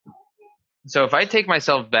So if I take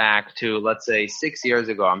myself back to, let's say, 6 years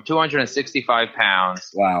ago, I'm 265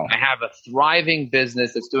 pounds. Wow. I have a thriving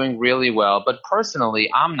business that's doing really well, but personally,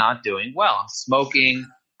 I'm not doing well. I'm smoking,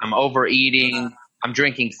 I'm overeating, I'm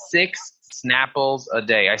drinking 6 Snapples a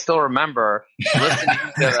day. I still remember listening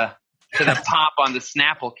to the pop on the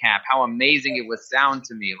Snapple cap, how amazing it would sound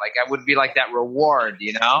to me. Like I would be like that reward,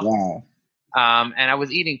 you know? Wow. And I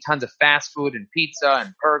was eating tons of fast food and pizza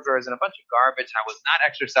and burgers and a bunch of garbage. I was not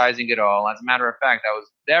exercising at all. As a matter of fact, I was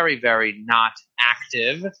very, very not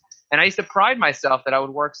active. And I used to pride myself that I would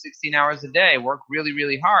work 16 hours a day, work really,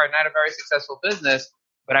 really hard. And I had a very successful business,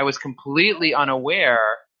 but I was completely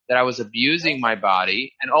unaware that I was abusing my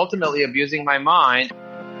body and ultimately abusing my mind.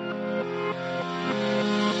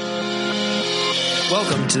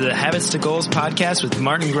 Welcome to the Habits to Goals podcast with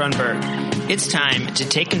Martin Grunberg. It's time to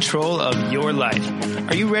take control of your life.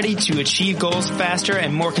 Are you ready to achieve goals faster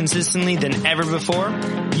and more consistently than ever before?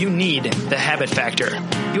 You need the Habit Factor.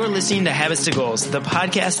 You're listening to Habits to Goals, the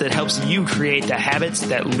podcast that helps you create the habits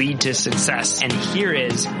that lead to success. And here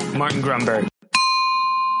is Martin Grunberg.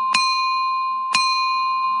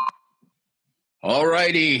 All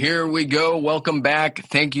righty, here we go. Welcome back.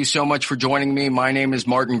 Thank you so much for joining me. My name is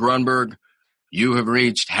Martin Grunberg. You have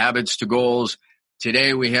reached Habits to Goals.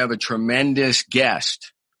 Today we have a tremendous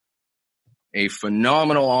guest, a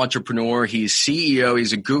phenomenal entrepreneur. He's CEO.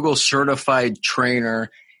 He's a Google certified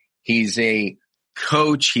trainer. He's a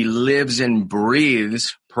coach. He lives and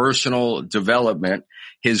breathes personal development.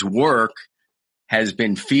 His work has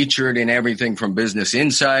been featured in everything from Business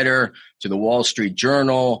Insider to the Wall Street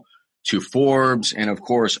Journal to Forbes and, of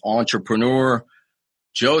course, Entrepreneur.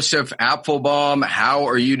 Joseph Apfelbaum, how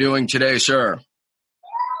are you doing today, sir?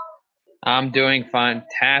 I'm doing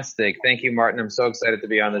fantastic. Thank you, Martin. I'm so excited to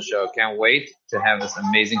be on the show. Can't wait to have this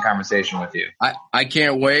amazing conversation with you. I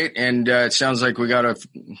can't wait. And it sounds like we got a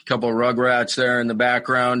couple of Rugrats there in the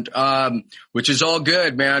background, which is all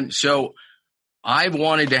good, man. So I've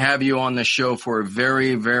wanted to have you on the show for a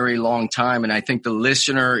very, very long time. And I think the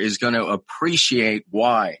listener is going to appreciate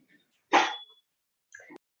why.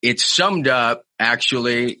 It's summed up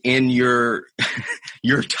actually in your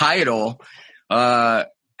title,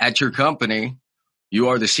 at your company. You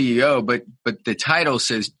are the CEO, but the title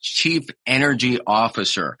says Chief Energy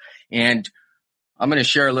Officer. And I'm going to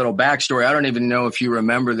share a little backstory. I don't even know if you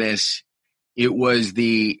remember this. It was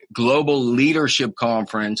the Global Leadership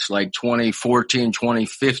Conference, like 2014,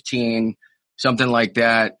 2015, something like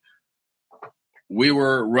that. We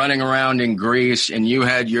were running around in Greece and you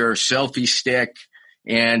had your selfie stick.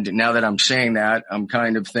 And now that I'm saying that, I'm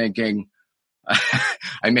kind of thinking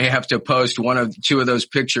I may have to post two of those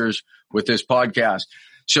pictures with this podcast.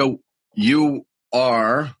 So you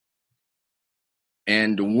are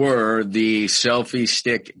and were the selfie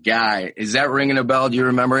stick guy. Is that ringing a bell? Do you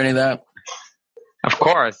remember any of that? Of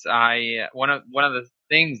course. One of the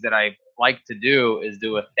things that I like to do is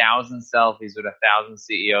do 1,000 selfies with 1,000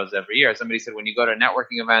 CEOs every year. Somebody said, when you go to a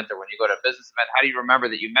networking event or when you go to a business event, how do you remember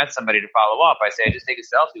that you met somebody to follow up? I say, I just take a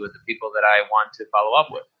selfie with the people that I want to follow up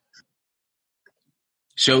with.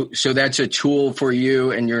 So that's a tool for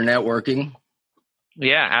you and your networking?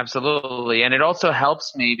 Yeah, absolutely. And it also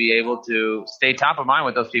helps me be able to stay top of mind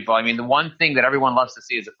with those people. I mean, the one thing that everyone loves to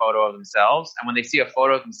see is a photo of themselves. And when they see a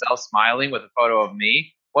photo of themselves smiling with a photo of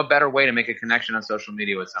me, what better way to make a connection on social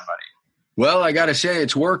media with somebody? Well, I got to say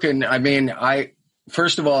it's working. I mean,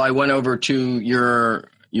 first of all, I went over to your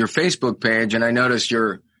Facebook page and I noticed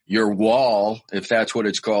your wall, if that's what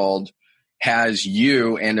it's called, has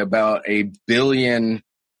you and about 1 billion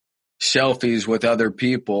selfies with other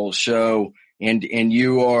people. So, and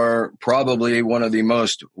you are probably one of the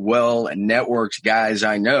most well-networked guys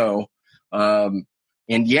I know. And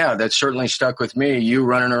yeah, that certainly stuck with me. You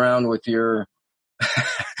running around with your,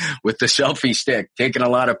 with the selfie stick, taking a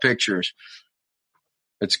lot of pictures.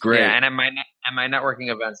 It's great. Yeah. And at my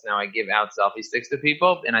networking events now, I give out selfie sticks to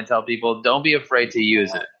people and I tell people, don't be afraid to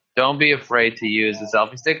use it. Don't be afraid to use the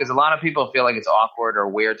selfie stick because a lot of people feel like it's awkward or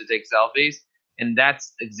weird to take selfies. And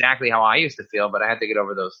that's exactly how I used to feel, but I had to get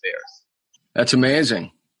over those fears. That's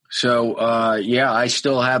amazing. So, yeah, I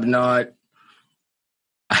still have not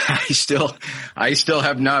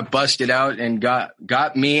busted out and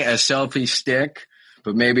got me a selfie stick,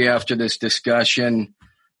 but maybe after this discussion,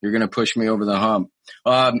 you're going to push me over the hump.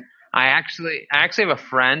 I actually have a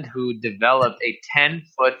friend who developed a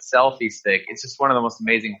 10-foot selfie stick. It's just one of the most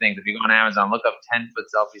amazing things. If you go on Amazon, look up 10-foot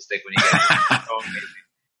selfie stick when you get it. It's so amazing.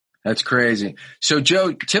 That's crazy. So,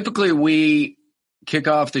 Joe, typically we kick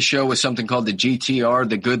off the show with something called the GTR,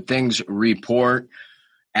 the Good Things Report.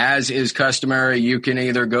 As is customary, you can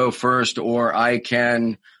either go first or I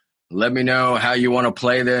can let me know how you want to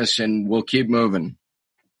play this, and we'll keep moving.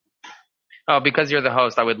 Oh, because you're the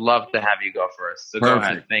host, I would love to have you go first. So Perfect. Go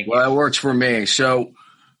ahead. Thank you. Well, it works for me. So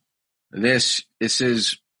this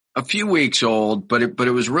is a few weeks old, but it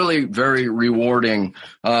was really very rewarding.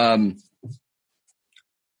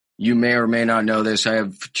 You may or may not know this. I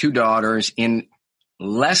have 2 daughters. In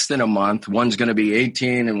less than a month, one's going to be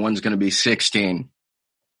 18 and one's going to be 16.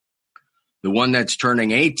 The one that's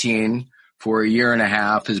turning 18 for a year and a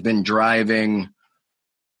half has been driving,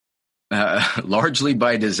 largely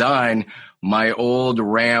by design, my old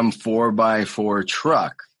Ram 4x4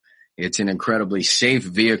 truck. It's an incredibly safe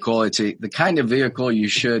vehicle. It's the kind of vehicle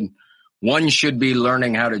one should be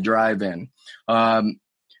learning how to drive in.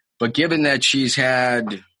 But given that she's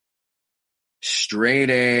had straight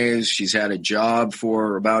A's, she's had a job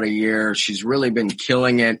for about a year, she's really been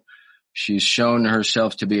killing it. She's shown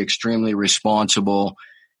herself to be extremely responsible.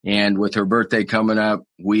 And with her birthday coming up,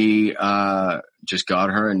 we just got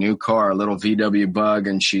her a new car, a little VW Bug,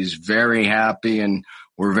 and she's very happy, and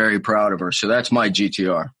we're very proud of her. So that's my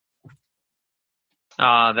GTR.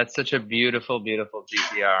 That's such a beautiful, beautiful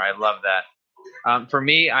GTR. I love that. For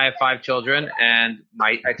me, I have 5 children, and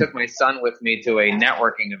I took my son with me to a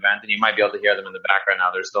networking event, and you might be able to hear them in the background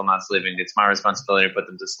now. They're still not sleeping. It's my responsibility to put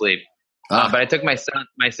them to sleep. But I took my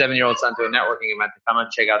 7-year-old son to a networking event to come and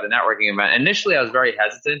check out the networking event. Initially, I was very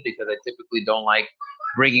hesitant because I typically don't like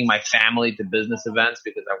bringing my family to business events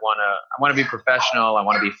because I want to be professional. I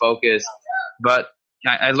want to be focused. But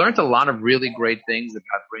I learned a lot of really great things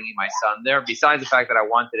about bringing my son there, besides the fact that I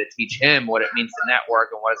wanted to teach him what it means to network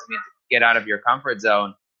and what does it mean to get out of your comfort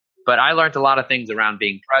zone. But I learned a lot of things around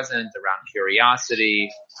being present, around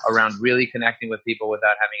curiosity, around really connecting with people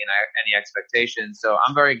without having any expectations. So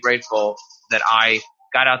I'm very grateful that I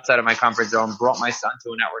got outside of my comfort zone, brought my son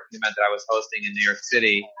to a networking event that I was hosting in New York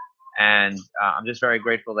City. And I'm just very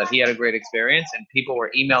grateful that he had a great experience. And people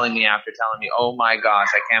were emailing me after telling me, oh, my gosh,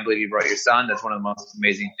 I can't believe you brought your son. That's one of the most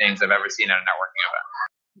amazing things I've ever seen at a networking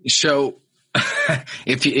event. So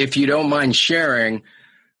if you don't mind sharing,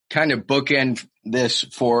 kind of bookend this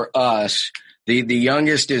for us. The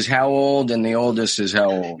youngest is how old and the oldest is how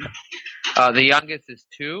old? The youngest is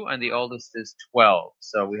 2 and the oldest is 12.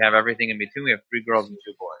 So we have everything in between. We have 3 girls and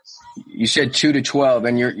 2 boys. You said 2 to 12,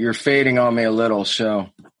 and you're fading on me a little, so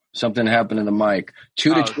something happened to the mic.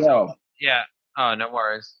 2 to 12. Yeah. Oh, no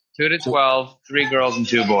worries. 2 to 12, 3 girls and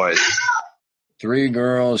 2 boys. 3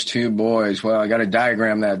 girls, 2 boys. Well, I got to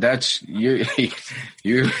diagram that. That's you.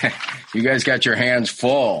 You guys got your hands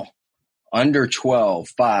full. Under 12,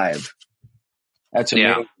 5. That's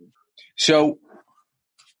amazing. Yeah. So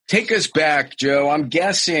take us back, Joe. I'm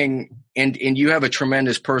guessing, and you have a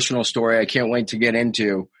tremendous personal story I can't wait to get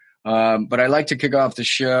into. But I'd like to kick off the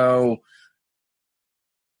show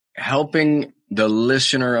helping the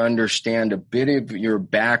listener understand a bit of your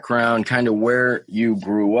background, kind of where you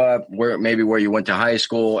grew up, where you went to high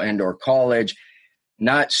school and or college.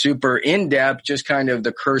 Not super in-depth, just kind of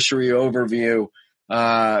the cursory overview,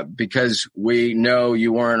 because we know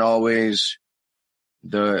you weren't always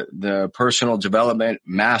the personal development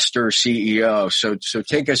master CEO. So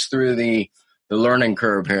take us through the learning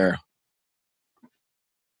curve here.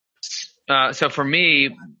 So for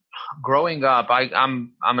me, growing up,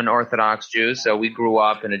 I'm an Orthodox Jew, so we grew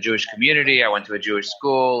up in a Jewish community. I went to a Jewish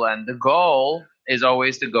school, and the goal is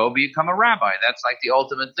always to go become a rabbi. That's like the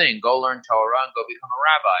ultimate thing. Go learn Torah and go become a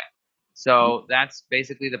rabbi. So that's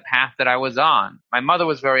basically the path that I was on. My mother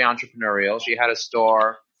was very entrepreneurial. She had a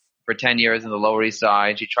store for 10 years in the Lower East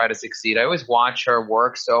Side. She tried to succeed. I always watched her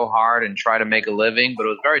work so hard and try to make a living, but it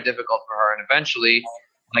was very difficult for her. And eventually,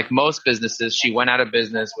 like most businesses, she went out of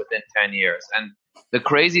business within 10 years. And the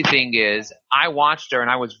crazy thing is, I watched her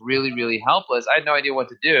and I was really, really helpless. I had no idea what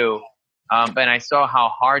to do. And I saw how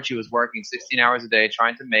hard she was working 16 hours a day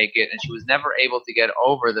trying to make it. And she was never able to get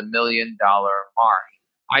over the $1 million mark.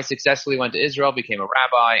 I successfully went to Israel, became a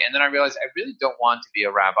rabbi. And then I realized I really don't want to be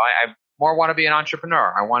a rabbi. I more want to be an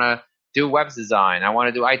entrepreneur. I want to do web design. I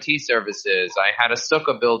want to do IT services. I had a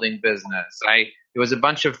sukkah building business. There was a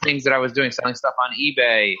bunch of things that I was doing, selling stuff on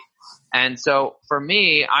eBay. And so for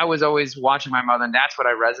me, I was always watching my mother, and that's what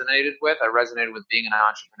I resonated with. I resonated with being an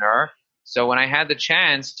entrepreneur. So when I had the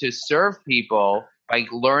chance to serve people by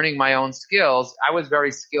learning my own skills, I was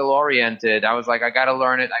very skill oriented. I was like, I got to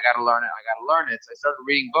learn it. I got to learn it. I got to learn it. So I started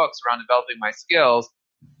reading books around developing my skills.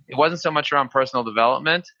 It wasn't so much around personal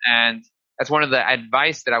development. And that's one of the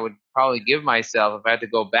advice that I would probably give myself if I had to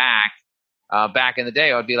go back in the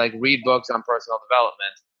day. I would be like, read books on personal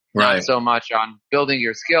development. Right. Not so much on building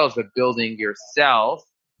your skills, but building yourself.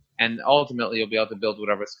 And ultimately, you'll be able to build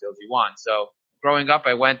whatever skills you want. So growing up,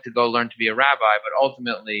 I went to go learn to be a rabbi, but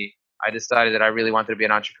ultimately, I decided that I really wanted to be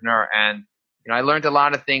an entrepreneur. And, I learned a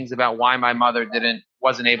lot of things about why my mother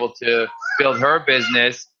wasn't able to build her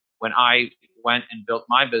business when I went and built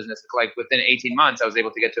my business. Like within 18 months, I was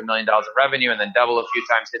able to get to $1 million of revenue and then double a few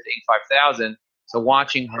times, hit the 85,000. So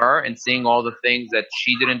watching her and seeing all the things that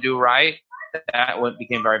she didn't do right, that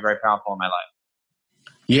became very, very powerful in my life.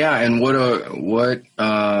 Yeah. And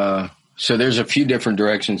so there's a few different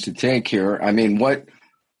directions to take here. I mean, what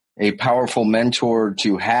a powerful mentor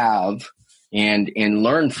to have and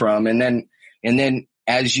learn from. And then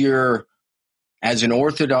as an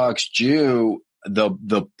Orthodox Jew,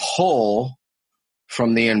 the pull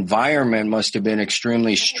from the environment must have been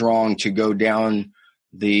extremely strong to go down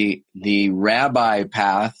the rabbi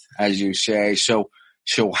path, as you say. So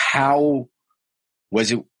how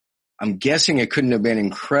was it? I'm guessing it couldn't have been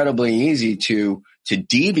incredibly easy to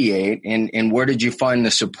deviate. And where did you find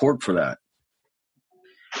the support for that?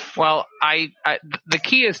 Well, the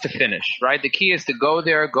key is to finish, right? The key is to go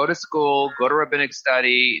there, go to school, go to rabbinic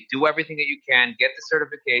study, do everything that you can, get the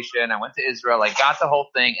certification. I went to Israel, I got the whole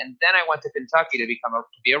thing, and then I went to Kentucky to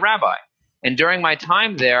be a rabbi. And during my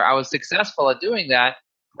time there, I was successful at doing that.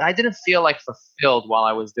 I didn't feel like fulfilled while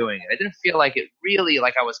I was doing it. I didn't feel like it really,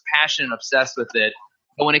 like I was passionate and obsessed with it.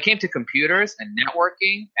 But when it came to computers and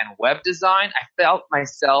networking and web design, I felt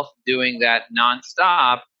myself doing that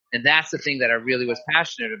nonstop. And that's the thing that I really was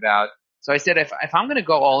passionate about. So I said, if I'm going to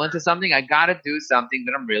go all into something, I got to do something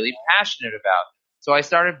that I'm really passionate about. So I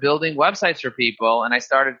started building websites for people, and I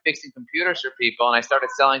started fixing computers for people, and I started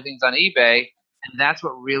selling things on eBay. And that's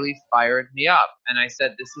what really fired me up. And I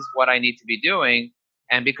said, this is what I need to be doing.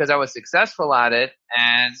 And because I was successful at it,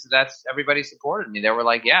 and so everybody supported me. They were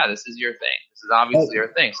like, yeah, this is your thing. This is obviously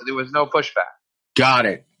your thing. So there was no pushback. Got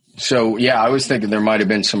it. So yeah, I was thinking there might have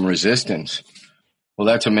been some resistance. Well,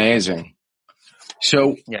 that's amazing.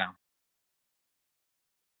 So yeah,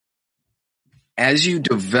 as you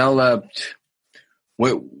developed,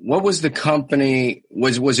 what was the company?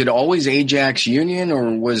 Was it always Ajax Union,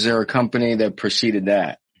 or was there a company that preceded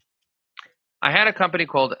that? I had a company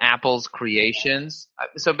called Apple's Creations.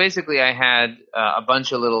 So basically I had a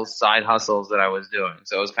bunch of little side hustles that I was doing.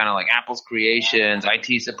 So it was kind of like Apple's Creations,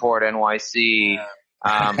 IT Support NYC.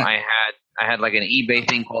 I had like an eBay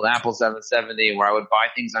thing called Apple 770 where I would buy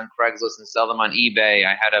things on Craigslist and sell them on eBay.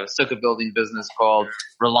 I had a sukkah building business called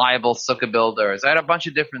Reliable Sukkah Builders. I had a bunch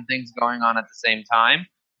of different things going on at the same time.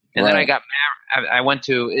 And then I got married. I went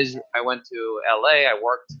to LA. I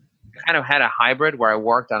kind of had a hybrid where I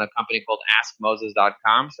worked on a company called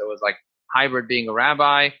AskMoses.com. So it was like hybrid being a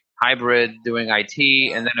rabbi, hybrid doing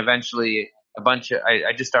IT, and then eventually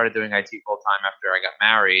I just started doing IT full time after I got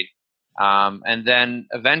married. And then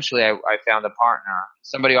eventually I found a partner.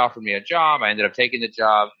 Somebody offered me a job. I ended up taking the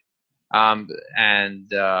job. And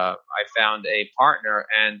I found a partner,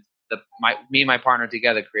 and me and my partner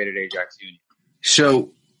together created Ajax Union.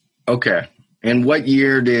 So, okay. And what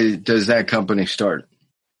year does that company start?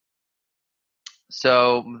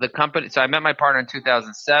 So I met my partner in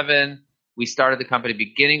 2007. We started the company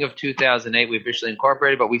beginning of 2008. We officially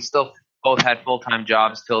incorporated, but we still both had full-time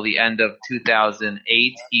jobs till the end of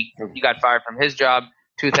 2008. He got fired from his job.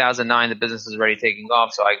 2009, the business was already taking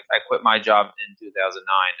off, so I quit my job in 2009,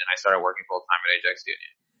 and I started working full-time at Ajax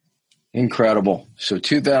Union. Incredible. So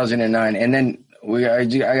 2009, and then I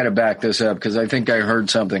got to back this up because I think I heard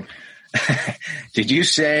something. Did you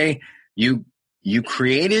say you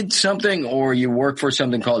created something, or you worked for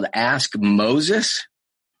something called Ask Moses?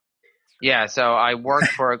 Yeah, so I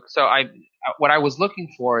worked what I was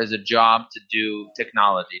looking for is a job to do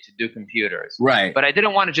technology, to do computers. Right. But I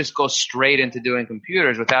didn't want to just go straight into doing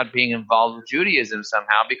computers without being involved with Judaism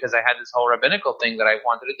somehow, because I had this whole rabbinical thing that I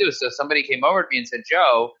wanted to do. So somebody came over to me and said,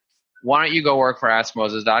 Joe, why don't you go work for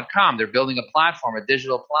AskMoses.com? They're building a platform, a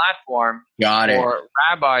digital platform for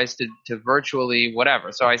rabbis to virtually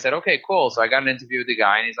whatever. So I said, okay, cool. So I got an interview with the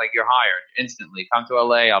guy, and he's like, you're hired instantly. Come to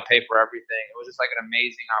LA. I'll pay for everything. It was just like an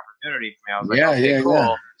amazing opportunity for me. I was like, okay, cool.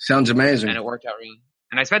 Yeah. Sounds amazing. And it worked out really.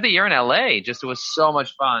 And I spent the year in LA. It was so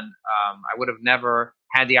much fun. I would have never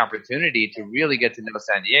had the opportunity to really get to know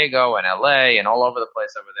San Diego and LA and all over the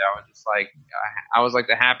place over there. I was like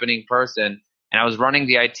the happening person. And I was running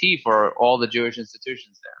the IT for all the Jewish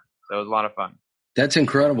institutions there. So it was a lot of fun. That's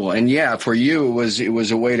incredible. And yeah, for you, it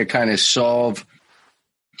was a way to kind of solve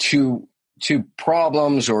two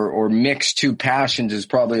problems or mix two passions is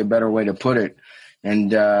probably a better way to put it.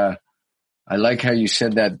 And I like how you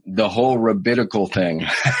said that, the whole rabbinical thing.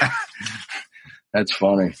 That's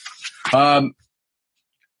funny.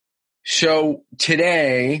 So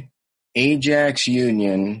today, Ajax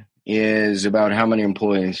Union is about how many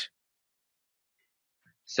employees?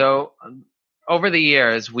 So over the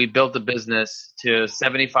years, we built the business to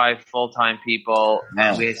 75 full-time people,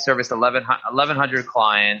 and we serviced 1,100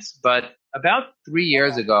 clients. But about 3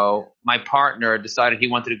 years ago, my partner decided he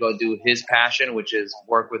wanted to go do his passion, which is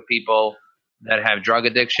work with people that have drug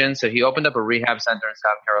addiction. So he opened up a rehab center in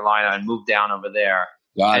South Carolina and moved down over there.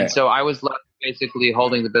 So I was left basically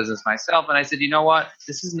holding the business myself. And I said, you know what?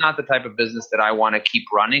 This is not the type of business that I want to keep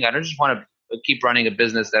running. I don't just want to keep running a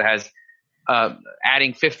business that has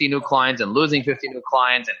adding 50 new clients and losing 50 new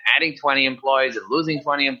clients and adding 20 employees and losing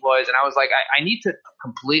 20 employees. And I was like, I need to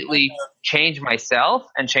completely change myself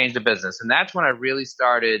and change the business. And that's when I really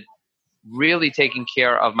started really taking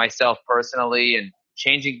care of myself personally and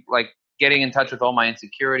changing, like getting in touch with all my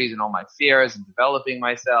insecurities and all my fears and developing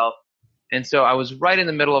myself. And so I was right in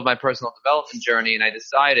the middle of my personal development journey, and I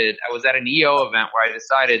was at an EO event where I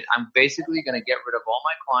decided I'm basically going to get rid of all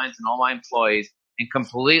my clients and all my employees and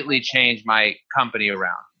completely change my company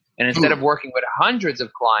around. And instead of working with hundreds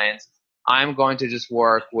of clients, I'm going to just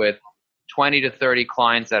work with 20 to 30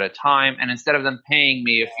 clients at a time. And instead of them paying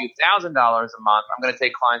me a few $1,000s a month, I'm going to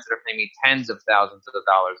take clients that are paying me tens of thousands of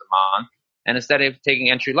dollars a month. And instead of taking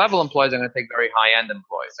entry-level employees, I'm going to take very high-end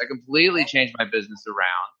employees. I completely changed my business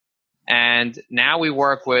around. And now we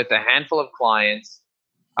work with a handful of clients.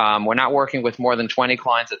 We're not working with more than 20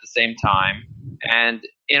 clients at the same time. And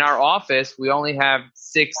in our office, we only have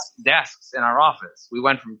 6 desks in our office. We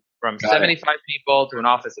went from 75 people to an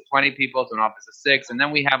office of 20 people to an office of 6. And then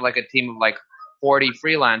we have like a team of like 40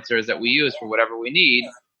 freelancers that we use for whatever we need.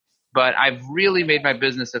 But I've really made my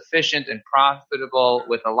business efficient and profitable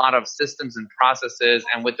with a lot of systems and processes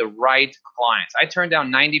and with the right clients. I turn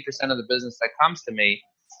down 90% of the business that comes to me.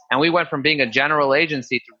 And we went from being a general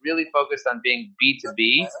agency to really focused on being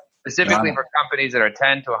B2B, specifically for companies that are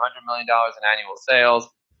 $10 to $100 million in annual sales,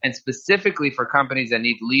 and specifically for companies that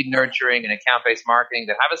need lead nurturing and account-based marketing,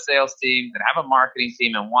 that have a sales team, that have a marketing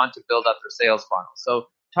team, and want to build up their sales funnel. So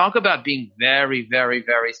talk about being very, very,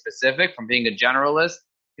 very specific from being a generalist.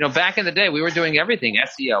 You know, back in the day, we were doing everything: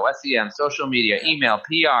 SEO, SEM, social media, email,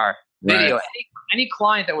 PR, video. Right. Any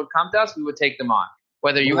client that would come to us, we would take them on,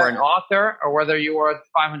 whether you were an author or whether you were a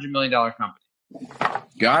 $500 million company.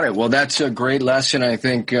 Got it. Well, that's a great lesson, I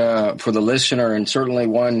think, for the listener, and certainly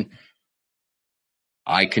one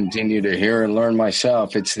I continue to hear and learn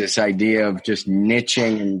myself. It's this idea of just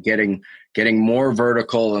niching and getting more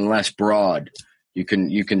vertical and less broad. You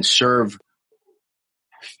can serve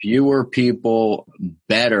fewer people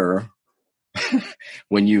better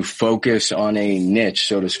when you focus on a niche,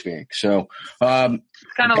 so to speak. So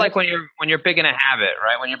it's kind of like when you're picking a habit,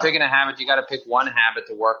 right? When you're picking a habit, you got to pick one habit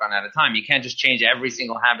to work on at a time. You can't just change every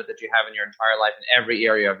single habit that you have in your entire life in every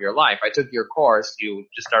area of your life. I took your course. You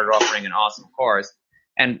just started offering an awesome course.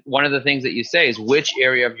 And one of the things that you say is, which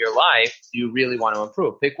area of your life do you really want to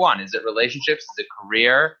improve? Pick one. Is it relationships? Is it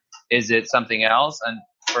career? Is it something else? And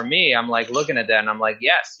for me, I'm like looking at that and I'm like,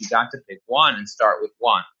 yes, you got to pick one and start with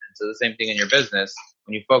one. And so the same thing in your business.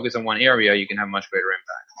 When you focus on one area, you can have much greater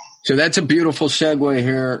impact. So that's a beautiful segue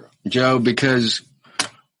here, Joe, because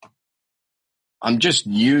I'm just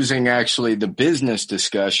using actually the business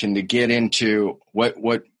discussion to get into what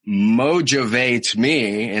motivates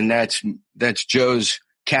me, and that's Joe's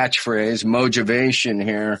catchphrase. Motivation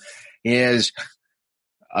here is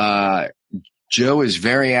Joe is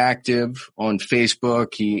very active on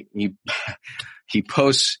Facebook. He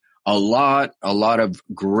posts a lot of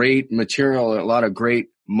great material, a lot of great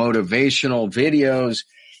motivational videos,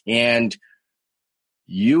 and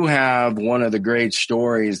you have one of the great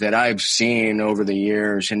stories that I've seen over the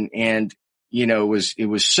years, and you know, it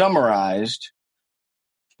was summarized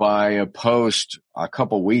by a post a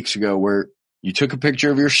couple weeks ago where you took a picture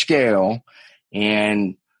of your scale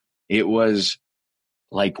and it was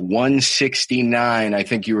like 169. I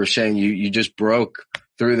think you were saying you just broke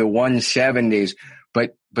through the 170s,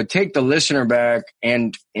 but take the listener back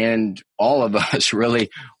and all of us really,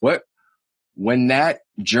 when that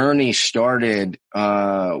journey started,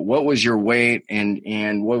 what was your weight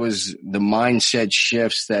and what was the mindset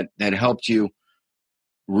shifts that helped you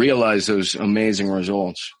realize those amazing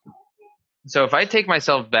results? So if I take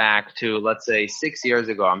myself back to, let's say, 6 years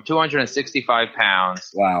ago, I'm 265 pounds.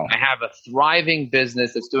 Wow. I have a thriving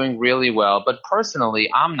business that's doing really well, but personally,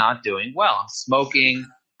 I'm not doing well. I'm smoking,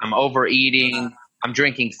 I'm overeating, I'm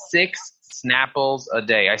drinking 6 Snapples a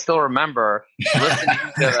day. I still remember listening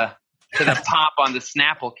to the pop on the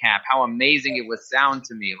Snapple cap, how amazing it would sound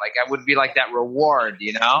to me. Like, I would be like that reward,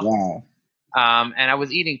 you know? Wow. And I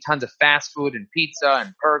was eating tons of fast food and pizza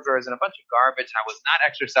and burgers and a bunch of garbage. I was not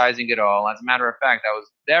exercising at all. As a matter of fact, I was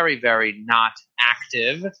very, very not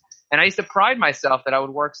active. And I used to pride myself that I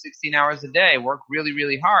would work 16 hours a day, work really,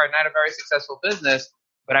 really hard, and I had a very successful business,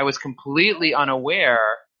 but I was completely unaware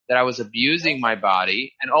that I was abusing my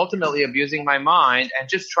body and ultimately abusing my mind and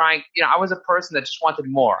just trying, I was a person that just wanted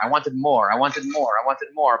more. I wanted more. I wanted more. I wanted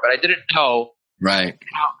more, but I didn't know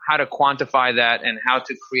how to quantify that and how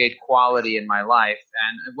to create quality in my life.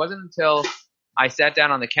 And it wasn't until I sat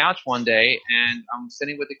down on the couch one day and I'm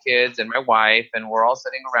sitting with the kids and my wife, and we're all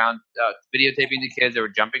sitting around videotaping the kids. They were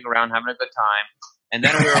jumping around, having a good time. And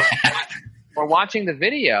then we're watching the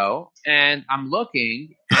video, and I'm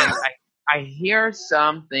looking, and I hear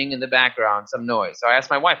something in the background, some noise. So I asked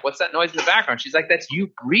my wife, "What's that noise in the background?" She's like, "That's you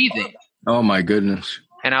breathing." Oh my goodness.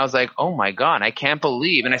 And I was like, "Oh my God, I can't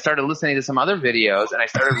believe." And I started listening to some other videos, and I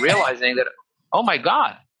started realizing that, oh my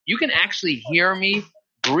God, you can actually hear me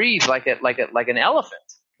breathe like an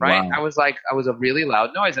elephant, right? Wow. I was a really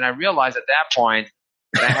loud noise, and I realized at that point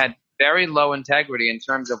that I had very low integrity in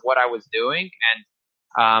terms of what I was doing, and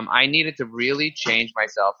I needed to really change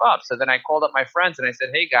myself up. So then I called up my friends and I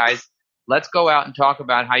said, "Hey guys, let's go out and talk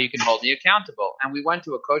about how you can hold me accountable." And we went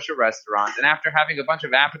to a kosher restaurant, and after having a bunch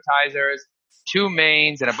of appetizers, 2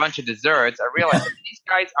 mains, and a bunch of desserts, I realized that these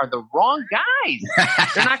guys are the wrong guys.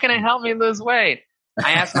 They're not going to help me lose weight.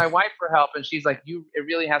 I asked my wife for help, and she's like, it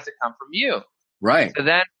really has to come from you. Right. So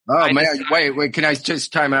then, wait, can I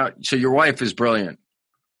just time out? So your wife is brilliant.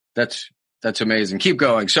 That's amazing. Keep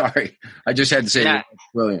going. Sorry. I just had to say it's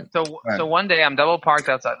brilliant. So one day I'm double parked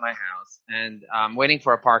outside my house, and I'm waiting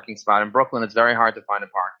for a parking spot. In Brooklyn, it's very hard to find a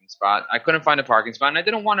parking spot. I couldn't find a parking spot, and I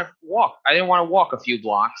didn't want to walk. I didn't want to walk a few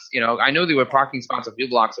blocks. I knew there were parking spots a few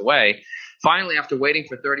blocks away. Finally, after waiting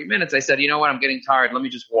for 30 minutes, I said, "You know what? I'm getting tired. Let me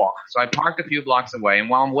just walk." So I parked a few blocks away, and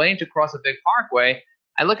while I'm waiting to cross a big parkway,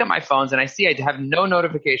 I look at my phones, and I see I have no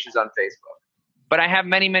notifications on Facebook. But I have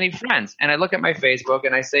many, many friends. And I look at my Facebook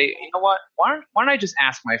and I say, you know what? Why don't I just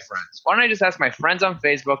ask my friends? Why don't I just ask my friends on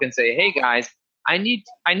Facebook and say, "Hey guys, I need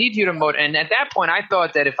you to motivate." And at that point, I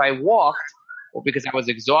thought that if I walked, because I was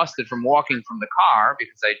exhausted from walking from the car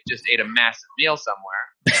because I just ate a massive meal somewhere.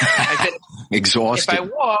 I said, exhausted. If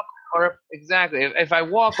I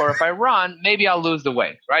walk or if I run, maybe I'll lose the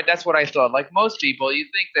weight, right? That's what I thought. Like most people, you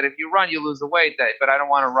think that if you run, you lose the weight, but I don't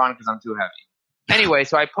want to run because I'm too heavy. Anyway,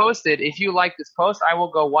 so I posted, "If you like this post, I will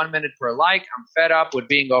go 1 minute per like. I'm fed up with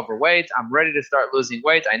being overweight. I'm ready to start losing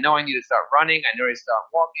weight. I know I need to start running. I know I need to start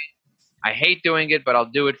walking. I hate doing it, but I'll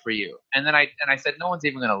do it for you." And then I said, no one's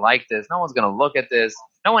even going to like this. No one's going to look at this.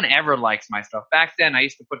 No one ever likes my stuff. Back then, I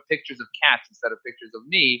used to put pictures of cats instead of pictures of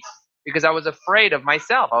me because I was afraid of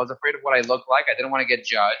myself. I was afraid of what I looked like. I didn't want to get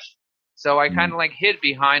judged. So I kind of hid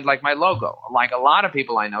behind my logo. Like a lot of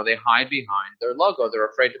people I know, they hide behind their logo. They're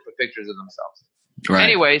afraid to put pictures of themselves. Right.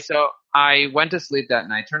 Anyway, so I went to sleep that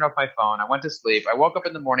night, turned off my phone. I went to sleep. I woke up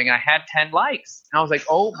in the morning and I had 10 likes. And I was like,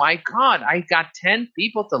 oh my God, I got 10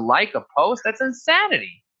 people to like a post? That's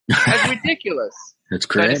insanity. That's ridiculous. That's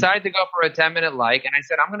great. So I decided to go for a 10-minute like, and I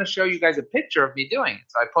said, I'm going to show you guys a picture of me doing it.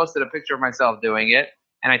 So I posted a picture of myself doing it,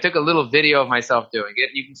 and I took a little video of myself doing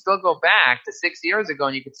it. You can still go back to 6 years ago,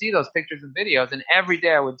 and you can see those pictures and videos, and every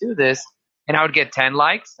day I would do this. And I would get 10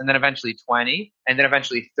 likes, and then eventually 20, and then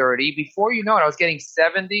eventually 30. Before you know it, I was getting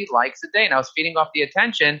 70 likes a day, and I was feeding off the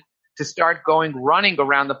attention to start running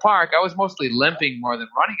around the park. I was mostly limping more than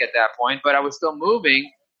running at that point, but I was still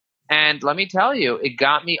moving. And let me tell you, it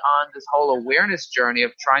got me on this whole awareness journey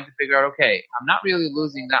of trying to figure out, okay, I'm not really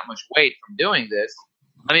losing that much weight from doing this.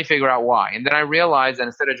 Let me figure out why. And then I realized that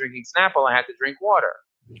instead of drinking Snapple, I had to drink water.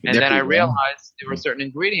 And then I realized there were certain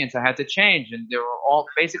ingredients I had to change, and they were all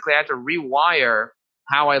basically I had to rewire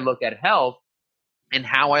how I look at health and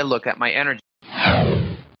how I look at my energy.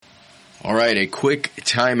 All right, a quick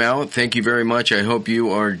timeout. Thank you very much. I hope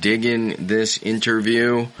you are digging this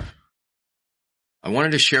interview. I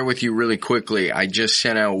wanted to share with you really quickly. I just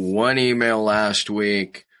sent out one email last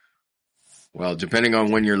week. Well, depending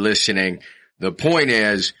on when you're listening, the point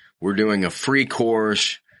is we're doing a free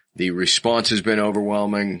course. The response has been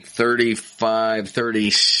overwhelming. 35,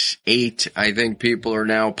 38, I think people are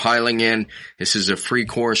now piling in. This is a free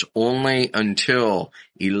course only until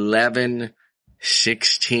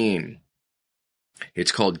 11/16.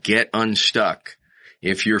 It's called Get Unstuck.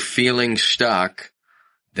 If you're feeling stuck,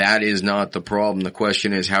 that is not the problem. The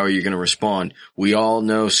question is, how are you going to respond? We all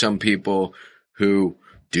know some people who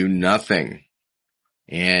do nothing,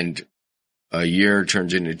 and a year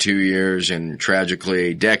turns into 2 years, and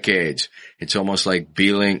tragically decades. It's almost like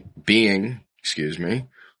being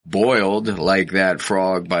boiled like that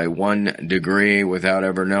frog by 1 degree without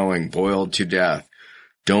ever knowing, boiled to death.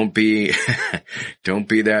 Don't be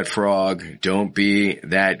that frog. Don't be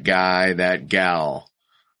that guy, that gal.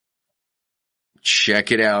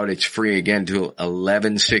 check it out. It's free again till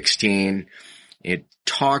 11/16. It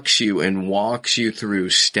talks you and walks you through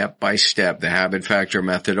step by step the Habit Factor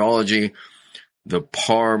methodology, the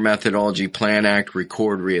PAR methodology, plan, act,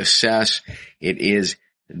 record, reassess. It is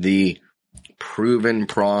the proven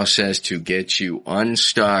process to get you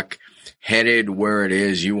unstuck, headed where it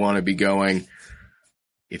is you want to be going.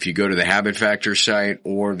 If you go to the Habit Factor site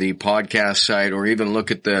or the podcast site, or even look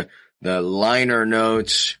at the liner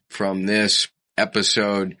notes from this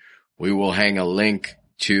episode, we will hang a link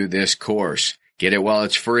to this course. Get it while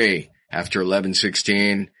it's free. After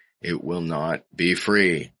 11/16, it will not be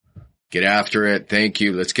free. Get after it. Thank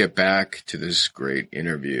you. Let's get back to this great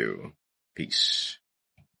interview. Peace.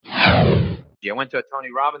 I went to a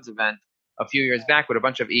Tony Robbins event a few years back with a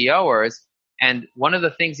bunch of EOers, and one of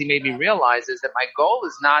the things he made me realize is that my goal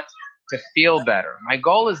is not to feel better. My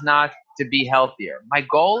goal is not to be healthier. My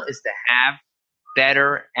goal is to have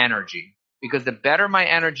better energy, because the better my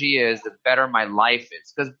energy is, the better my life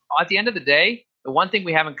is. Because at the end of the day, the one thing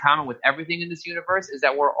we have in common with everything in this universe is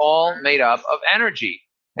that we're all made up of energy.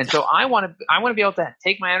 And so I want to be able to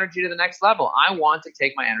take my energy to the next level. I want to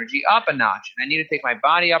take my energy up a notch. And I need to take my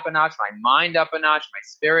body up a notch, my mind up a notch, my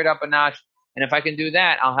spirit up a notch. And if I can do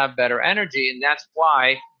that, I'll have better energy. And that's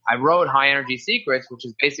why I wrote High Energy Secrets, which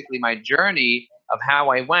is basically my journey of how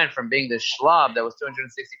I went from being this schlub that was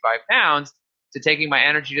 265 pounds to taking my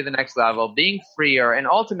energy to the next level, being freer, and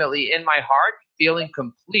ultimately in my heart, feeling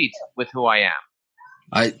complete with who I am.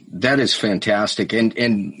 That is fantastic.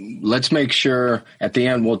 And let's make sure at the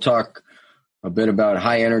end we'll talk a bit about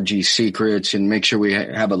High Energy Secrets and make sure we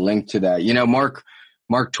have a link to that. You know, Mark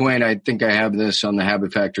Twain, I think I have this on the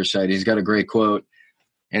Habit Factor site. He's got a great quote,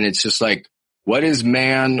 and it's just like, what is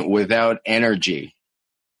man without energy?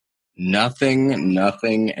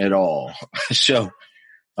 Nothing at all. So,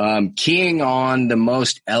 keying on the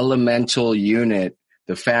most elemental unit,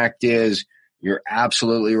 the fact is, you're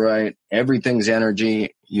absolutely right. Everything's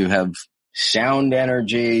energy. You have sound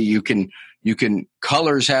energy. You can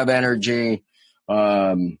colors have energy.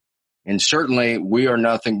 And certainly we are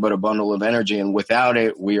nothing but a bundle of energy. And without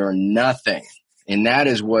it, we are nothing. And that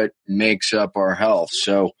is what makes up our health.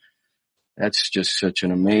 So that's just such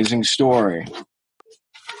an amazing story.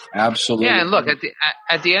 Absolutely. Yeah, and look,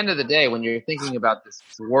 at the end of the day, when you're thinking about this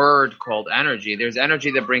word called energy, there's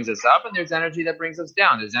energy that brings us up and there's energy that brings us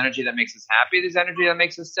down. There's energy that makes us happy. There's energy that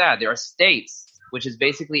makes us sad. There are states, which is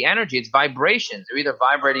basically energy. It's vibrations. You're either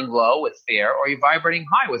vibrating low with fear or you're vibrating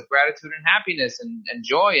high with gratitude and happiness and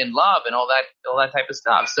joy and love and all that type of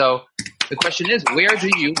stuff. So the question is, where do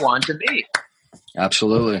you want to be?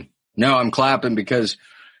 Absolutely. No, I'm clapping because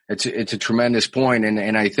it's a tremendous point.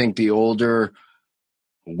 And I think the older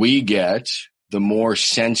we get, the more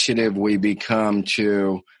sensitive we become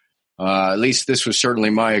to, at least this was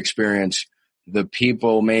certainly my experience, the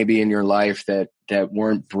people maybe in your life that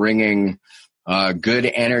weren't bringing good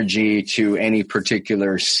energy to any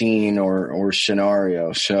particular scene or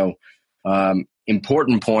scenario. So,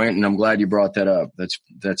 important point, and I'm glad you brought that up.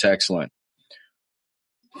 That's excellent.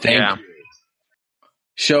 Thank you.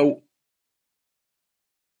 So,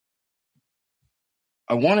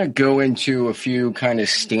 I want to go into a few kind of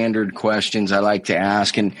standard questions I like to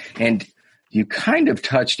ask, and you kind of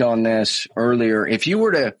touched on this earlier. If you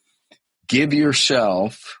were to give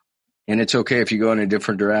yourself, and it's okay if you go in a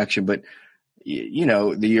different direction, but you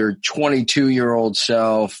know, your 22-year-old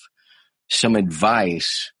self, some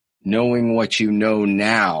advice, knowing what you know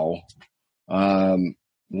now,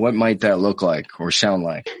 what might that look like or sound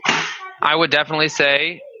like? I would definitely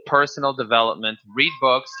say personal development, read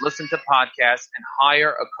books, listen to podcasts, and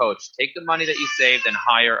hire a coach. Take the money that you saved and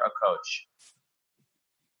hire a coach.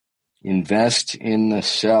 Invest in the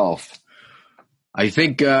self. I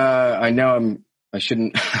think, I know I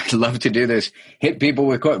shouldn't, I'd love to do this. Hit people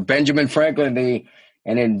with quote. Benjamin Franklin,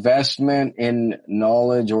 an investment in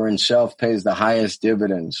knowledge or in self pays the highest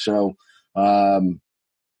dividends. So,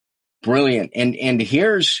 brilliant. And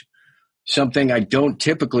here's something I don't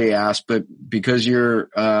typically ask, but because you're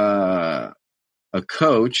a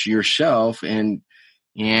coach yourself and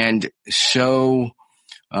so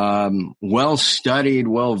well studied,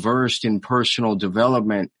 well versed in personal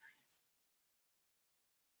development,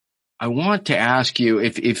 I want to ask you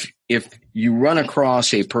if you run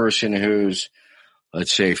across a person who's,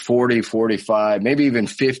 let's say 40, 45, maybe even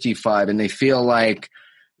 55, and they feel like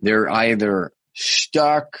they're either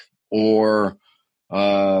stuck or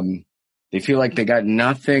they feel like they got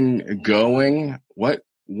nothing going. What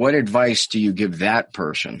advice do you give that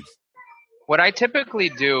person? What I typically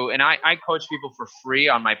do, and I coach people for free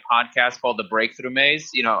on my podcast called The Breakthrough Maze.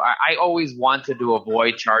 You know, I always wanted to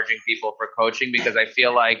avoid charging people for coaching because I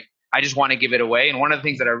feel like I just want to give it away. And one of the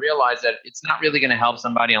things that I realized that it's not really going to help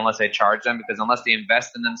somebody unless I charge them, because unless they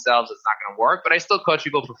invest in themselves, it's not going to work. But I still coach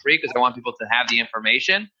people for free because I want people to have the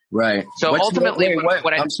information. Right. So ultimately,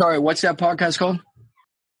 I'm sorry, what's that podcast called?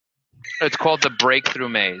 It's called The Breakthrough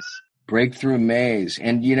Maze. Breakthrough Maze.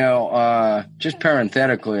 And, just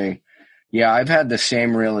parenthetically, yeah, I've had the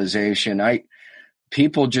same realization.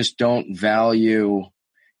 People just don't value,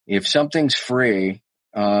 if something's free,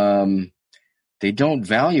 they don't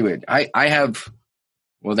value it. I have,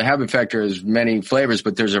 the Habit Factor has many flavors,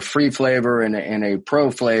 but there's a free flavor and a pro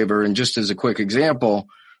flavor. And just as a quick example,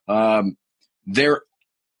 they're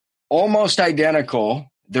almost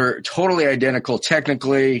identical. They're totally identical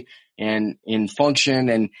technically and in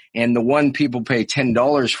function. And the one people pay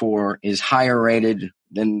 $10 for is higher rated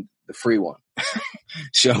than the free one.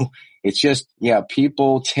 So it's just,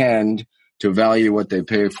 people tend to value what they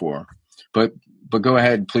pay for. But go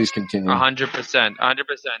ahead, please continue. 100%.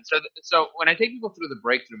 So when I take people through the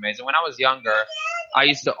Breakthrough Maze, and when I was younger, I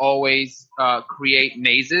used to always create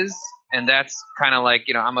mazes, and that's kind of like,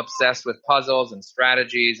 I'm obsessed with puzzles and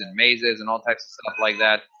strategies and mazes and all types of stuff like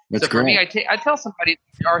that. That's so for great. me, I tell somebody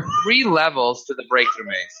there are 3 levels to the Breakthrough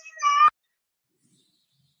Maze.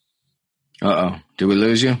 Uh-oh. Did we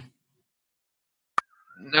lose you?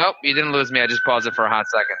 Nope, you didn't lose me. I just paused it for a hot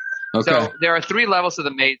second. Okay. So there are 3 levels to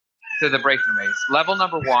the maze, to the Breakthrough Maze. Level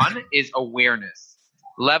number 1 is awareness.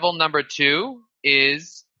 Level number 2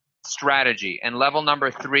 is strategy. And level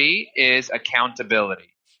number 3 is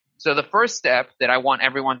accountability. So the first step that I want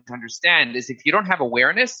everyone to understand is if you don't have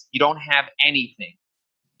awareness, you don't have anything.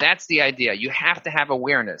 That's the idea. You have to have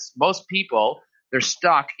awareness. Most people, they're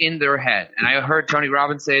stuck in their head. And I heard Tony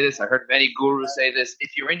Robbins say this. I heard many gurus say this.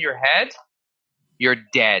 If you're in your head, you're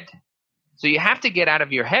dead. So you have to get out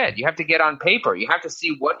of your head. You have to get on paper. You have to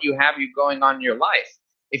see what you have going on in your life.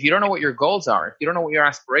 If you don't know what your goals are, if you don't know what your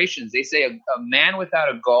aspirations, they say a man without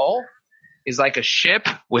a goal is like a ship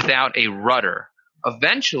without a rudder.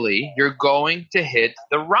 Eventually, you're going to hit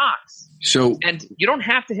the rocks. And you don't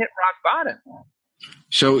have to hit rock bottom.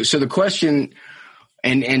 So the question,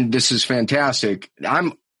 and this is fantastic.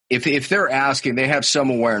 If they're asking, they have some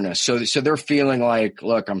awareness. So they're feeling like,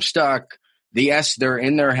 look, I'm stuck. Yes, they're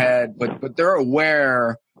in their head, but they're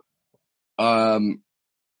aware. So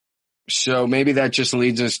maybe that just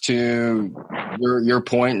leads us to your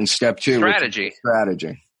point in step 2. Strategy.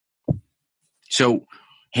 So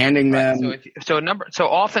handing them. So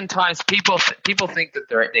oftentimes people think that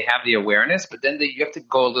they have the awareness, but then you have to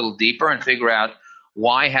go a little deeper and figure out,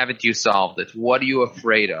 why haven't you solved it? What are you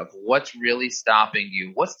afraid of? What's really stopping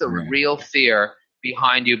you? What's the real fear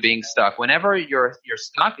behind you being stuck? Whenever you're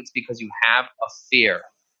stuck, it's because you have a fear.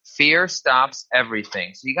 Fear stops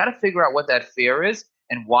everything. So you got to figure out what that fear is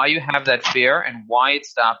and why you have that fear and why it's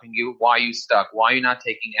stopping you, why you stuck, why you're not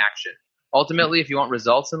taking action. Ultimately, if you want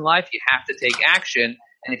results in life, you have to take action.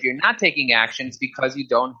 And if you're not taking action, it's because you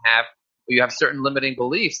have certain limiting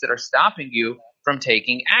beliefs that are stopping you from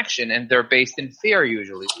taking action, and they're based in fear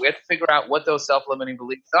usually. So we have to figure out what those self-limiting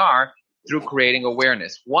beliefs are through creating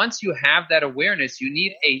awareness. Once you have that awareness, you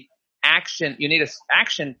need an action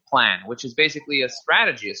plan, which is basically a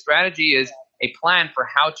strategy. A strategy is a plan for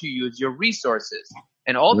how to use your resources.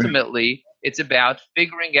 And ultimately, it's about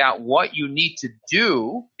figuring out what you need to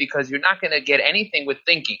do, because you're not going to get anything with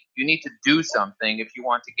thinking. You need to do something if you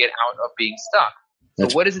want to get out of being stuck. So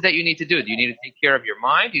what is it that you need to do? Do you need to take care of your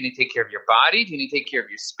mind? Do you need to take care of your body? Do you need to take care of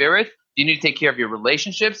your spirit? Do you need to take care of your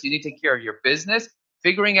relationships? Do you need to take care of your business?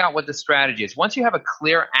 Figuring out what the strategy is. Once you have a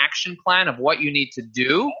clear action plan of what you need to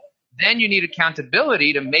do, then you need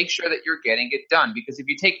accountability to make sure that you're getting it done. Because if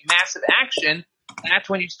you take massive action, that's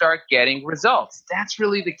when you start getting results. That's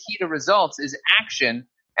really the key to results, is action.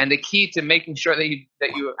 And the key to making sure that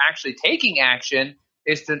you're actually taking action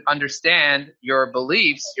is to understand your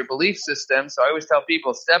beliefs, your belief system. So I always tell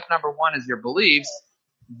people, step number 1 is your beliefs.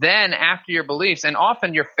 Then after your beliefs, and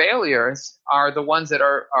often your failures are the ones that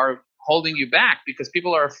are holding you back, because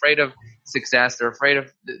people are afraid of success.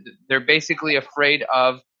 They're basically afraid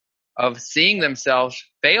of seeing themselves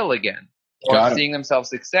fail again, or seeing themselves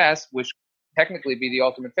success, which technically be the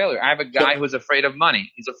ultimate failure. I have a guy who's afraid of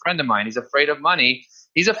money. He's a friend of mine. He's afraid of money.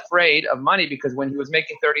 He's afraid of money because when he was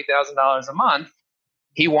making $30,000 a month,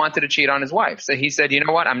 he wanted to cheat on his wife. So he said, you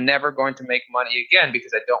know what? I'm never going to make money again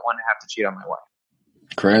because I don't want to have to cheat on my wife.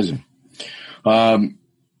 Crazy.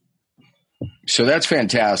 So that's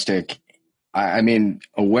fantastic. I mean,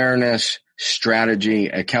 awareness, strategy,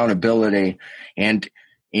 accountability, and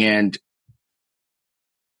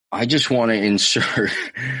I just want to insert,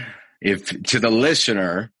 to the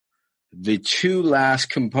listener, the 2 last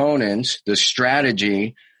components, the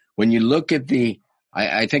strategy. When you look at the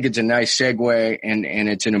I think it's a nice segue and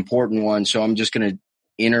it's an important one. So I'm just going to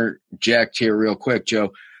interject here real quick,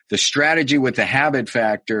 Joe. The strategy with the habit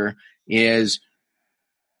factor is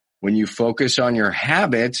when you focus on your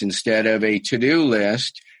habits instead of a to-do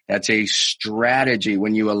list, that's a strategy.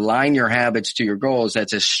 When you align your habits to your goals,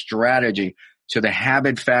 that's a strategy. So the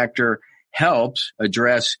habit factor helps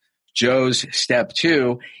address Joe's step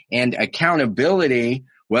 2, and accountability.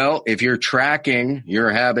 Well, if you're tracking your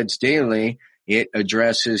habits daily, it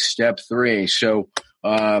addresses step 3. So,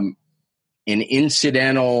 an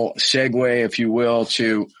incidental segue, if you will,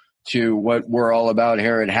 to what we're all about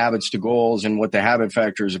here at Habits to Goals and what the habit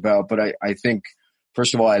factor is about. But I think,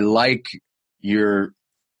 first of all, I like your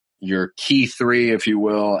key 3, if you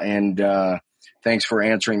will, and thanks for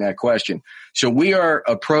answering that question. So we are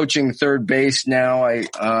approaching third base now.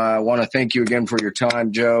 I want to thank you again for your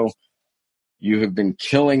time, Joe. You have been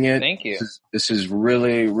killing it. Thank you. This is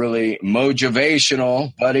really, really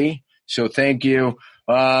motivational, buddy. So thank you.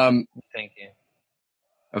 Thank you.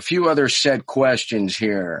 A few other set questions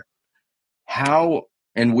here. How,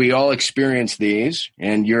 and we all experience these,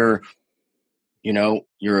 and you're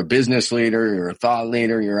a business leader, you're a thought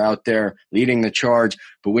leader, you're out there leading the charge.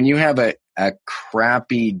 But when you have a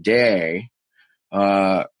crappy day,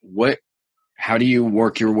 how do you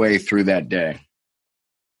work your way through that day?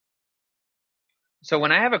 So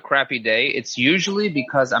when I have a crappy day, it's usually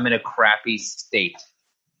because I'm in a crappy state.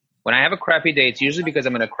 When I have a crappy day, it's usually because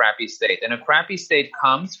I'm in a crappy state. And a crappy state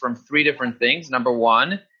comes from 3 different things. Number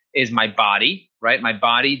 1 is my body, right? My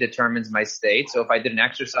body determines my state. So if I didn't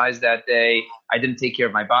exercise that day, I didn't take care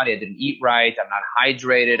of my body, I didn't eat right, I'm not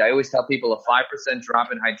hydrated. I always tell people a 5%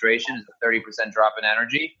 drop in hydration is a 30% drop in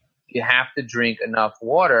energy. You have to drink enough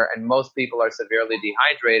water, and most people are severely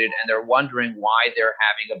dehydrated, and they're wondering why they're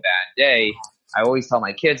having a bad day. I always tell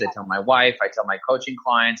my kids, I tell my wife, I tell my coaching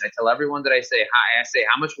clients, I tell everyone that I say, hi, I say,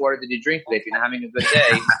 how much water did you drink today if you're not having a good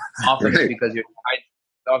day? Often it's because you're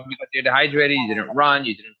dehydrated, you didn't run,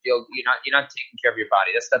 you didn't feel, you're not taking care of your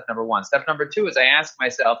body. That's step number 1. Step number 2 is I ask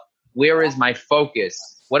myself, where is my focus?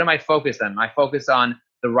 What am I focused on? Am I focused on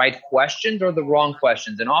the right questions or the wrong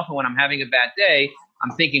questions? And often when I'm having a bad day,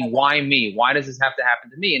 I'm thinking, why me? Why does this have to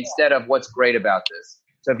happen to me? Instead of what's great about this.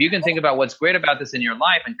 So if you can think about what's great about this in your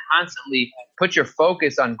life and constantly put your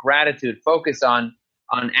focus on gratitude, focus on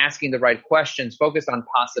asking the right questions, focus on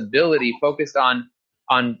possibility, focus on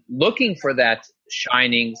looking for that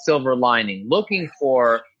shining silver lining, looking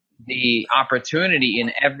for the opportunity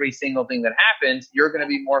in every single thing that happens, you're going to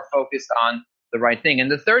be more focused on the right thing.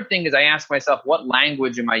 And the third thing is I ask myself, what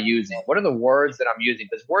language am I using? What are the words that I'm using?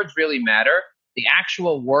 Because words really matter. The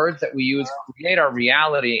actual words that we use create our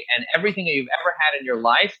reality, and everything that you've ever had in your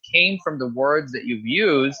life came from the words that you've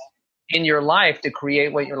used in your life to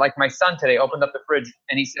create what you're like. My son today opened up the fridge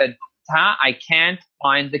and he said, Ta, I can't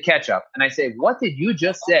find the ketchup. And I say, what did you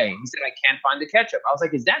just say? He said, I can't find the ketchup. I was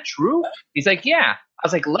like, is that true? He's like, yeah. I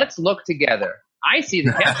was like, let's look together. I see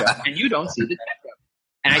the ketchup and you don't see the ketchup.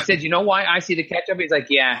 And I said, you know why I see the ketchup? He's like,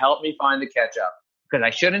 yeah, help me find the ketchup. Because I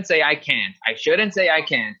shouldn't say I can't. I shouldn't say I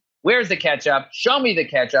can't. Where's the ketchup? Show me the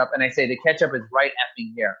ketchup. And I say, the ketchup is right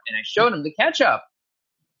effing here. And I showed him the ketchup.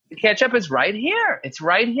 The ketchup is right here. It's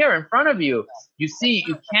right here in front of you. You see,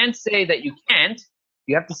 you can't say that you can't.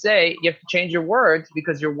 You have to change your words,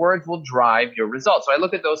 because your words will drive your results. So I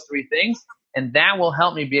look at those 3 things, and that will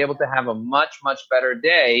help me be able to have a much, much better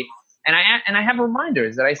day. And I have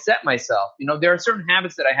reminders that I set myself. There are certain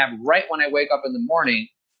habits that I have right when I wake up in the morning,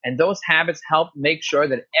 and those habits help make sure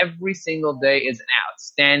that every single day is an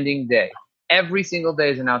outstanding day. Every single day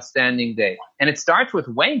is an outstanding day. And it starts with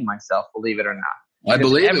weighing myself, believe it or not. I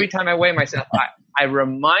believe every time I weigh myself, I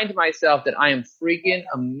remind myself that I am freaking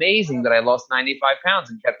amazing that I lost 95 pounds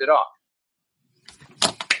and kept it off.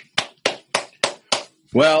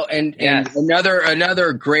 Well, and Yes.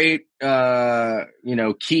 another great,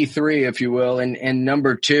 key 3, if you will. And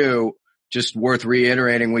number 2, just worth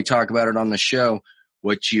reiterating, we talk about it on the show,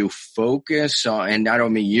 what you focus on, and I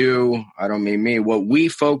don't mean you, I don't mean me, what we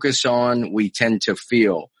focus on, we tend to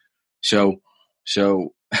feel. So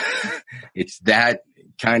it's that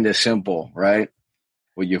kind of simple, right?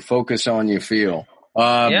 What you focus on, you feel.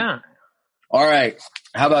 Yeah. All right.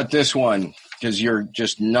 How about this one? Because you're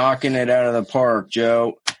just knocking it out of the park,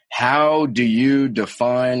 Joe. How do you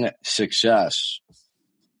define success?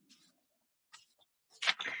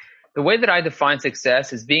 The way that I define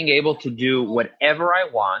success is being able to do whatever I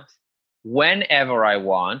want, whenever I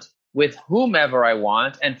want, with whomever I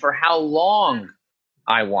want, and for how long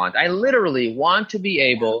I want. I literally want to be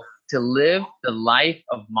able to live the life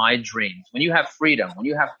of my dreams. When you have freedom, when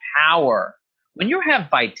you have power, when you have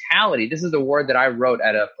vitality, this is the word that I wrote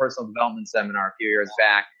at a personal development seminar a few years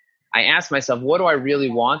back. I asked myself, what do I really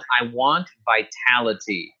want? I want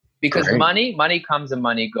vitality, because money comes and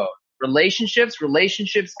money goes. Relationships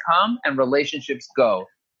come and relationships go.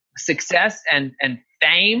 Success and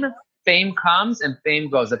fame comes and fame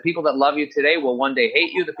goes. The people that love you today will one day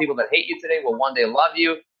hate you. The people that hate you today will one day love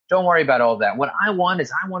you. Don't worry about all that. What I want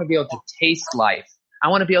is I want to be able to taste life. I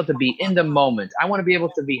want to be able to be in the moment. I want to be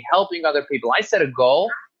able to be helping other people. I set a goal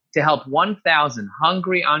to help 1,000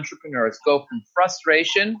 hungry entrepreneurs go from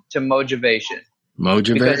frustration to motivation.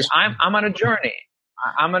 Because I'm on a journey.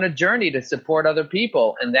 I'm on a journey to support other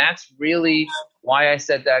people. And that's really why I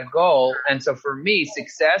set that goal. And so for me,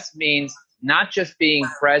 success means not just being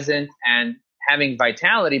present and having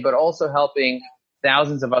vitality, but also helping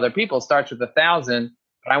thousands of other people. It starts with 1,000.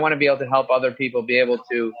 But I want to be able to help other people be able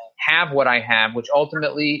to have what I have, which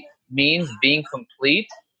ultimately means being complete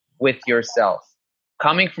with yourself.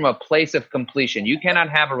 Coming from a place of completion. You cannot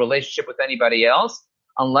have a relationship with anybody else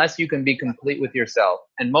unless you can be complete with yourself.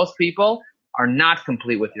 And most people are not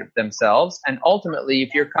complete with themselves. And ultimately,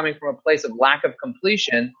 if you're coming from a place of lack of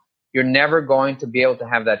completion, you're never going to be able to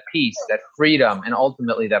have that peace, that freedom, and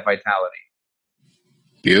ultimately that vitality.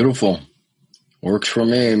 Beautiful. Works for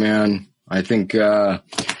me, man. I think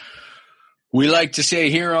we like to say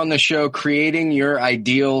here on the show, creating your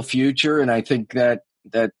ideal future. And I think that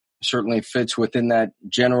certainly fits within that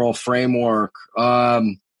general framework. So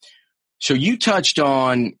you touched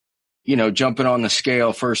on, jumping on the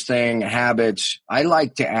scale, first thing, habits. I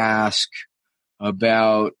like to ask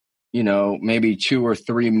about, maybe 2 or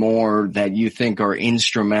 3 more that you think are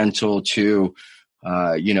instrumental to,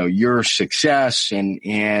 your success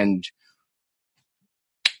and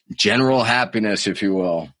general happiness, if you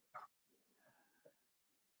will.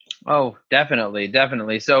 Oh,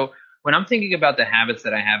 definitely. So when I'm thinking about the habits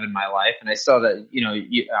that I have in my life, and I saw that,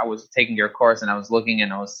 I was taking your course and I was looking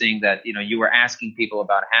and I was seeing that, you were asking people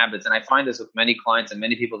about habits. And I find this with many clients and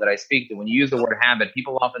many people that I speak to. When you use the word habit,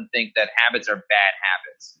 people often think that habits are bad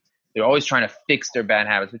habits. They're always trying to fix their bad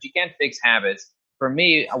habits, but you can't fix habits. For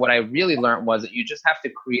me, what I really learned was that you just have to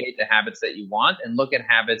create the habits that you want and look at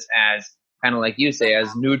habits as kind of like you say,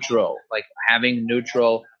 as neutral, like having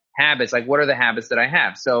neutral habits. Like, what are the habits that I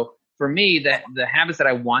have? So for me, the habits that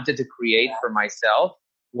I wanted to create for myself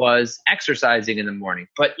was exercising in the morning.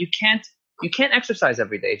 But you can't exercise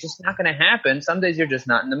every day. It's just not going to happen. Some days you're just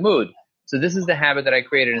not in the mood. So this is the habit that I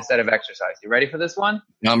created instead of exercise. You ready for this one?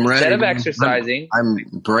 I'm ready. Instead of exercising, I'm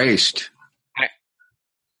braced.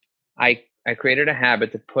 I created a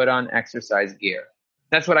habit to put on exercise gear.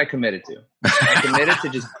 That's what I committed to. I committed to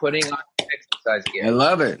just putting on exercise gear. I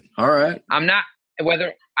love it. All right.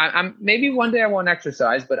 I'm maybe one day I won't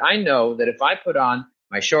exercise, but I know that if I put on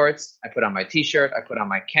my shorts, I put on my t-shirt, I put on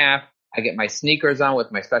my cap, I get my sneakers on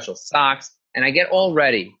with my special socks, and I get all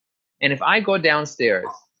ready. And if I go downstairs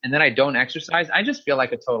and then I don't exercise, I just feel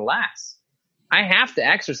like a total ass. I have to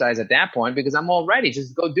exercise at that point because I'm all ready.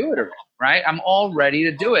 Just go do it already, right? I'm all ready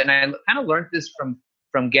to do it. And I kind of learned this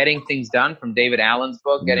from Getting Things Done, from David Allen's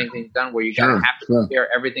book, Getting Things Done, where you gotta have to prepare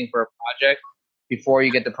everything for a project before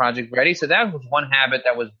you get the project ready. So that was one habit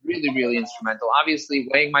that was really, really instrumental. Obviously,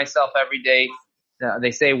 weighing myself every day.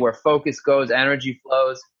 They say where focus goes, energy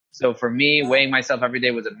flows. So for me, weighing myself every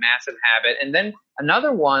day was a massive habit. And then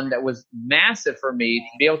another one that was massive for me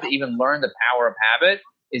to be able to even learn the power of habit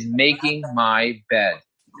is making my bed.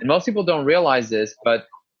 And most people don't realize this, but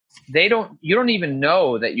you don't even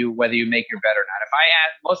know that whether you make your bed or not. If I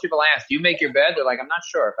ask, most people ask, do you make your bed? They're like, I'm not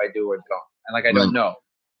sure if I do or don't. And I don't know.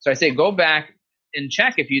 So I say, go back and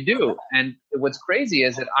check if you do. And what's crazy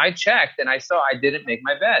is that I checked and I saw I didn't make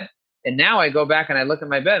my bed. And now I go back and I look at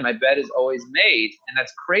my bed. My bed is always made. And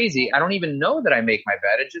that's crazy. I don't even know that I make my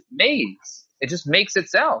bed. It just makes. It just makes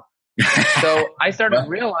itself. So I started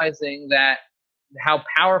realizing that how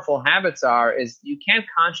powerful habits are is you can't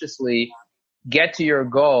consciously get to your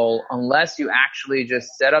goal unless you actually just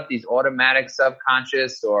set up these automatic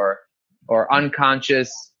subconscious or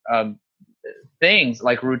unconscious things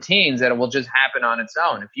like routines that will just happen on its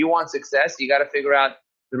own. If you want success, you got to figure out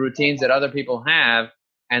the routines that other people have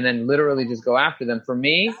and then literally just go after them. For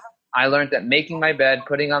me, I learned that making my bed,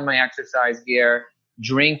 putting on my exercise gear,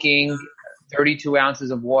 drinking 32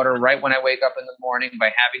 ounces of water right when I wake up in the morning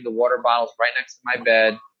by having the water bottles right next to my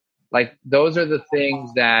bed, like those are the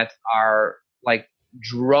things that are like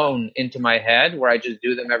drone into my head where I just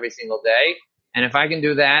do them every single day. And if I can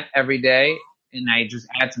do that every day and I just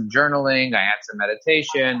add some journaling, I add some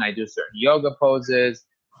meditation, I do certain yoga poses,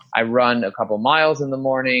 I run a couple miles in the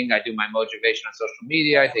morning. I do my motivation on social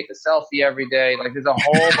media. I take a selfie every day. Like there's a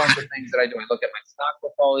whole bunch of things that I do. I look at my stock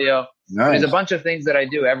portfolio. Nice. There's a bunch of things that I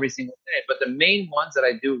do every single day. But the main ones that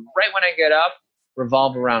I do right when I get up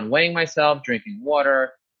revolve around weighing myself, drinking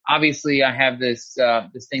water. Obviously, I have this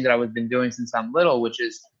thing that I've been doing since I'm little, which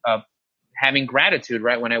is having gratitude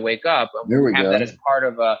right when I wake up. There we have go. that as part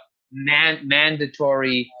of a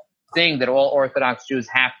mandatory thing that all Orthodox Jews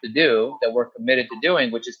have to do, that we're committed to doing,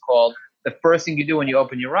 which is called, the first thing you do when you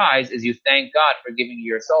open your eyes is you thank God for giving you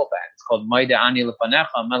your soul back. It's called Maida Ani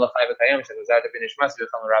Lefanecha, Melech Chai V'Kayem, Shechazarta B'Nishmas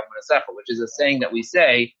V'Chal Rav Menasecha, which is a saying that we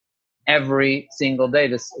say every single day.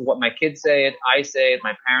 This is what my kids say it, I say it,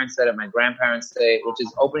 my parents said it, my grandparents say it, which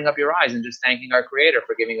is opening up your eyes and just thanking our Creator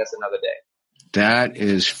for giving us another day. That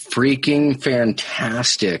is freaking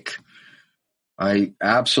fantastic. I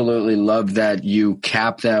absolutely love that you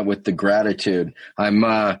cap that with the gratitude. I'm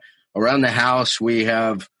around the house. We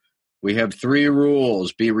have 3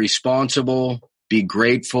 rules: be responsible, be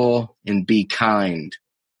grateful, and be kind.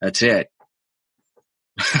 That's it.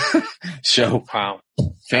 So Wow.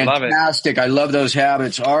 fantastic. I love those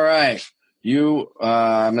habits. All right. You,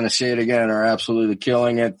 I'm going to say it again, are absolutely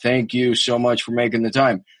killing it. Thank you so much for making the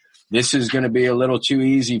time. This is going to be a little too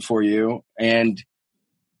easy for you and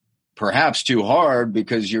perhaps too hard,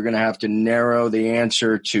 because you're going to have to narrow the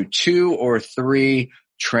answer to 2 or 3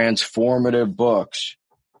 transformative books.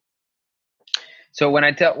 So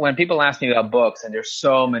when people ask me about books, and there's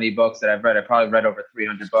so many books that I've read, I probably read over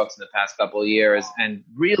 300 books in the past couple of years, and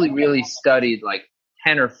really studied like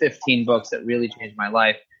 10 or 15 books that really changed my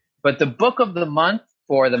life. But the book of the month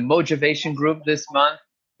for the Motivation Group this month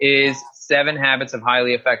is 7 Habits of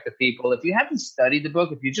Highly Effective People. If you haven't studied the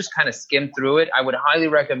book, if you just kind of skim through it, I would highly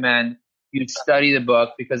recommend you study the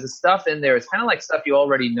book, because the stuff in there is kind of like stuff you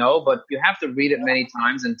already know, but you have to read it many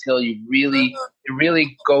times until it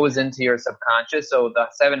really goes into your subconscious. So the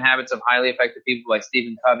 7 Habits of Highly Effective People by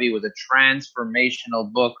Stephen Covey was a transformational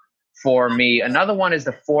book for me. Another one is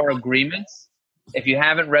the 4 Agreements. If you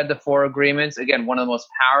haven't read the 4 Agreements, again, one of the most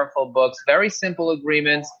powerful books, very simple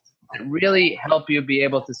agreements that really help you be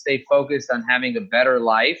able to stay focused on having a better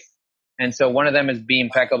life. And so one of them is be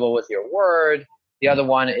impeccable with your word. The other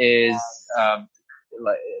one is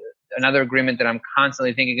another agreement that I'm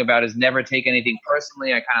constantly thinking about is never take anything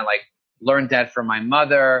personally. I kind of like learned that from my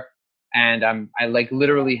mother, and I like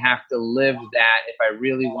literally have to live that if I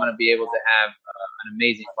really want to be able to have an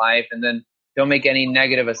amazing life. And then don't make any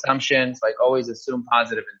negative assumptions, like always assume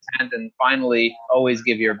positive intent. And finally, always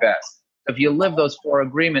give your best. If you live those 4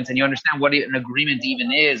 agreements and you understand what an agreement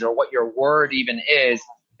even is, or what your word even is,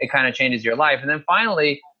 it kind of changes your life. And then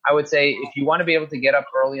finally, I would say if you want to be able to get up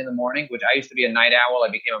early in the morning, which I used to be a night owl, I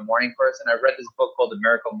became a morning person. I read this book called The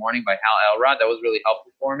Miracle Morning by Hal Elrod. That was really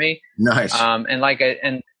helpful for me. Nice. And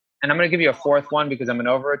I'm going to give you a 4th one because I'm an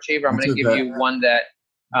overachiever. I'm going to give you one that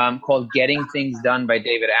called Getting Things Done by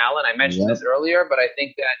David Allen. I mentioned this earlier, but I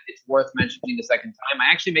think that it's worth mentioning the second time.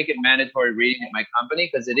 I actually make it mandatory reading at my company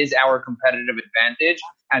because it is our competitive advantage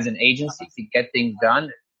as an agency to get things done.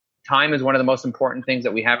 Time is one of the most important things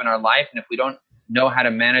that we have in our life. And if we don't know how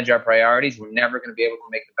to manage our priorities, we're never going to be able to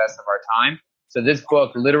make the best of our time. So this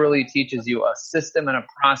book literally teaches you a system and a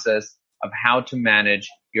process of how to manage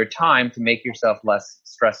your time to make yourself less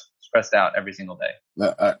stressed out every single day.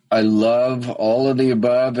 I love all of the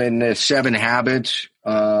above and the 7 habits.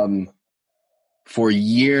 For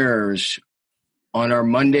years on our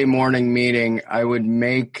Monday morning meeting, I would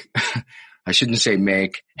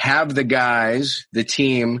have the guys, the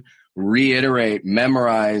team, reiterate,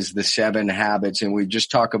 memorize the 7 habits, and we just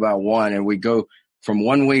talk about one, and we go from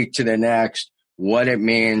one week to the next, what it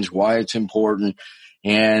means, why it's important.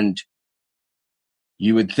 And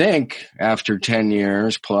you would think after 10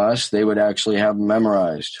 years plus, they would actually have them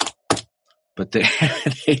memorized, but they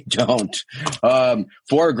don't. 4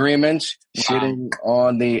 Agreements, sitting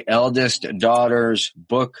on the eldest daughter's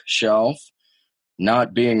bookshelf,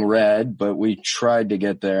 not being read, but we tried to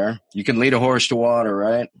get there. You can lead a horse to water,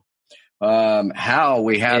 right? Hal,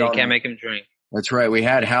 we had you can't make him drink. That's right. We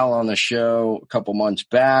had Hal on the show a couple months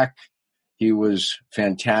back. He was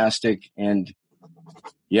fantastic. And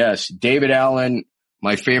yes, David Allen,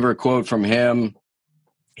 my favorite quote from him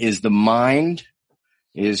is, the mind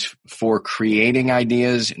is for creating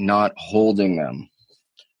ideas, not holding them.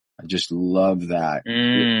 I just love that.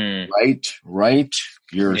 Write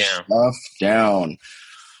your stuff down.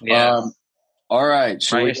 Yeah. All right.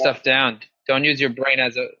 So write your stuff down. Don't use your brain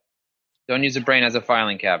as a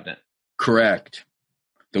filing cabinet. Correct.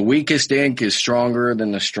 The weakest ink is stronger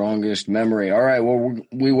than the strongest memory. All right. Well,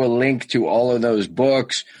 we will link to all of those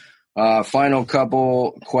books. Final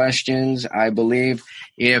couple questions, I believe.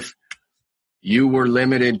 If you were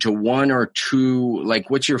limited to one or two, like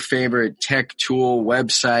what's your favorite tech tool,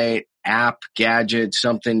 website, app, gadget,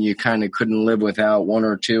 something you kind of couldn't live without? One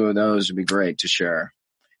or two of those would be great to share.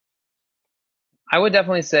 I would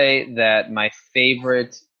definitely say that my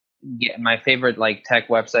favorite like tech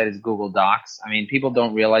website is Google Docs. I mean, people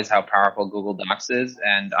don't realize how powerful Google Docs is,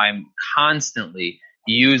 and I'm constantly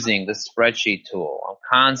using the spreadsheet tool. I'm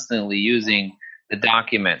constantly using the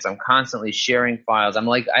documents. I'm constantly sharing files. I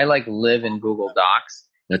live in Google Docs.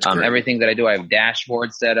 That's great. Everything that I do, I have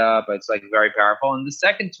dashboards set up. It's like very powerful. And the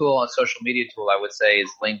second tool, a social media tool, I would say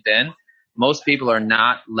is LinkedIn. Most people are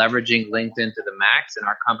not leveraging LinkedIn to the max, and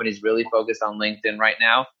our company's really focused on LinkedIn right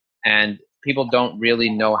now. And people don't really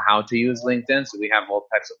know how to use LinkedIn. So we have all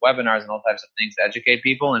types of webinars and all types of things to educate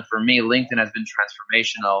people. And for me, LinkedIn has been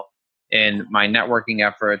transformational in my networking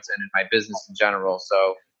efforts and in my business in general.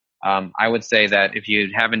 So I would say that if you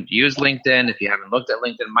haven't used LinkedIn, if you haven't looked at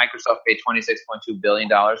LinkedIn, Microsoft paid $26.2 billion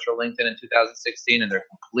for LinkedIn in 2016, and they're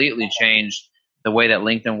completely changed the way that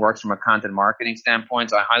LinkedIn works from a content marketing standpoint.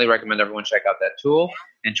 So I highly recommend everyone check out that tool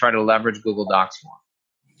and try to leverage Google Docs more.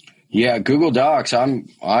 Yeah, Google Docs.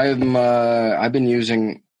 I've been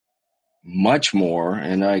using much more,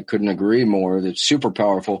 and I couldn't agree more. That's super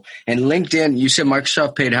powerful. And LinkedIn, you said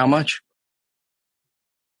Microsoft paid how much?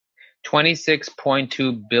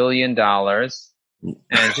 $26.2 billion. And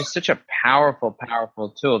it's just such a powerful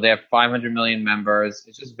tool. They have 500 million members.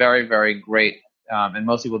 It's just very, very great. And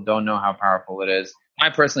most people don't know how powerful it is. I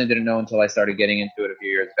personally didn't know until I started getting into it a few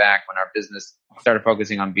years back when our business started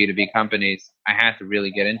focusing on B2B companies. I had to really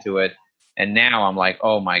get into it. And now I'm like,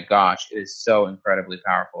 oh my gosh, it is so incredibly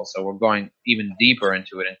powerful. So we're going even deeper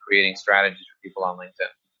into it and creating strategies for people on LinkedIn.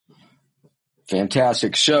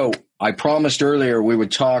 Fantastic. So I promised earlier we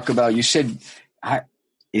would talk about, you said,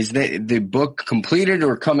 is the book completed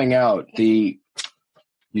or coming out? You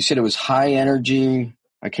said it was High Energy.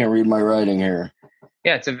 I can't read my writing here.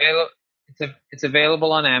 Yeah, it's available. It's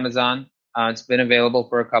available on Amazon. It's been available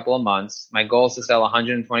for a couple of months. My goal is to sell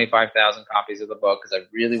 125,000 copies of the book because I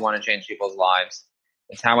really want to change people's lives.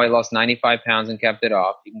 It's how I lost 95 pounds and kept it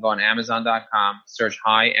off. You can go on Amazon.com, search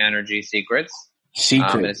High Energy Secrets.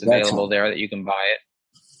 And it's available there that you can buy it.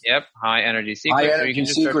 Yep, High Energy Secrets. High Energy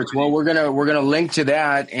Secrets. Well, we're gonna link to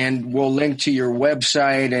that, and we'll link to your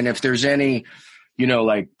website. And if there's any,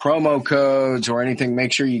 like promo codes or anything,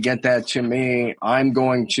 make sure you get that to me. I'm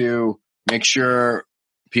going to make sure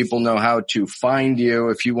people know how to find you.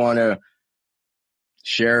 If you want to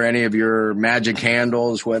share any of your magic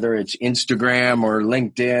handles, whether it's Instagram or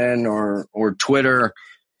LinkedIn or Twitter,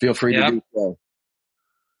 feel free to do so.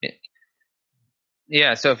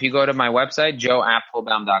 Yeah, so if you go to my website,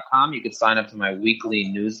 joeapfelbaum.com, you can sign up to my weekly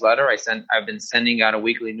newsletter. I've been sending out a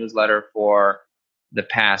weekly newsletter for the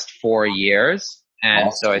past 4 years. And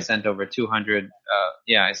awesome. So I sent over 200,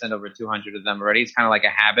 I sent over 200 of them already. It's kind of like a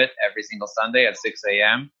habit. Every single Sunday at 6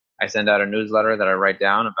 a.m., I send out a newsletter that I write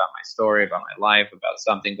down about my story, about my life, about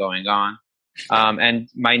something going on. And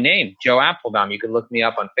my name, Joe Apfelbaum, you can look me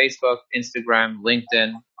up on Facebook, Instagram,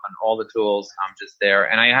 LinkedIn, on all the tools. I'm just there.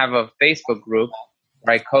 And I have a Facebook group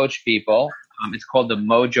where I coach people. It's called the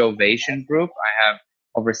Mojovation Group. I have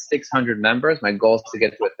over 600 members. My goal is to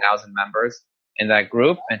get to 1,000 members in that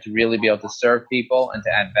group and to really be able to serve people and to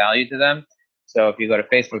add value to them. So if you go to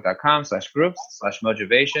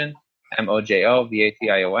facebook.com/groups/Mojovation,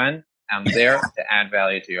 Mojovation, I'm there to add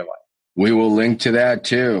value to your life. We will link to that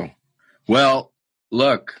too. Well,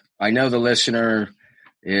 look, I know the listener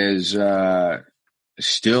is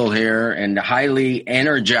still here and highly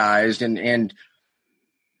energized and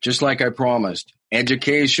just like I promised,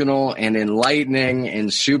 educational and enlightening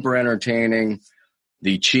and super entertaining.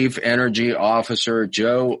 The Chief Energy Officer,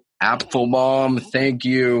 Joe Apfelbaum, thank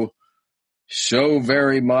you so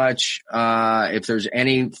very much. If there's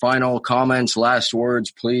any final comments, last words,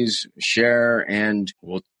 please share, and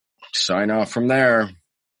we'll sign off from there.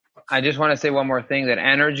 I just want to say one more thing, that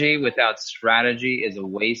energy without strategy is a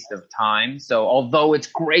waste of time. So although it's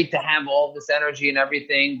great to have all this energy and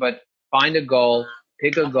everything, but find a goal,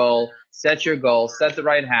 pick a goal, set your goal, set the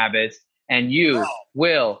right habits, and you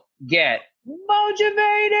will get motivated.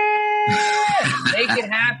 Make it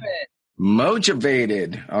happen.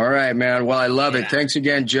 Motivated. All right, man. Well, I love it. Thanks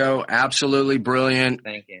again, Joe. Absolutely brilliant.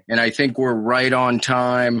 Thank you. And I think we're right on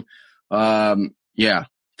time.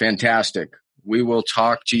 Fantastic. We will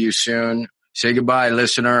talk to you soon. Say goodbye,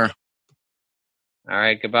 listener. All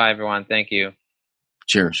right. Goodbye, everyone. Thank you.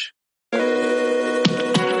 Cheers.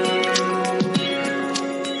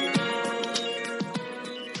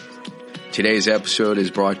 Today's episode is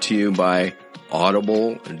brought to you by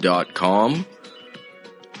audible.com.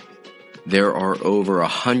 There are over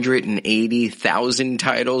 180,000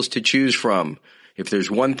 titles to choose from. If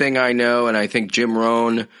there's one thing I know, and I think Jim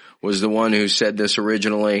Rohn was the one who said this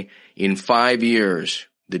originally, in 5 years,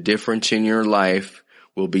 the difference in your life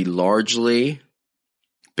will be largely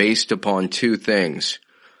based upon two things: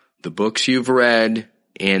 the books you've read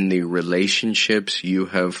and the relationships you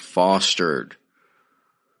have fostered.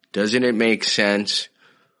 Doesn't it make sense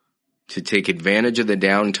to take advantage of the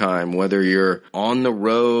downtime, whether you're on the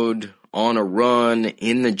road, on a run,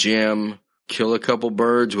 in the gym, kill a couple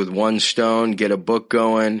birds with one stone, get a book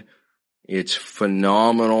going? It's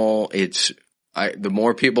phenomenal. The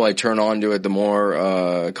more people I turn on to it, the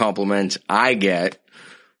more compliments I get.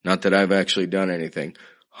 Not that I've actually done anything.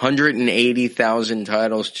 180,000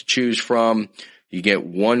 titles to choose from. You get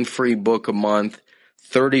one free book a month,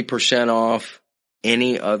 30% off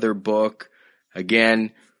any other book.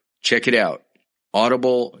 Again, check it out.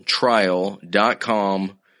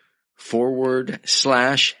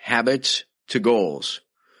 audibletrial.com/habits to goals.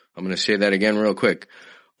 I'm going to say that again real quick.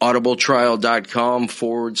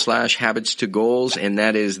 audibletrial.com/habits to goals. And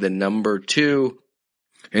that is the number 2.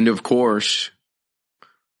 And of course,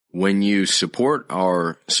 when you support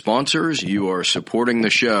our sponsors, you are supporting the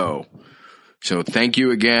show. So thank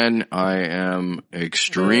you again. I am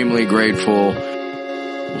extremely grateful.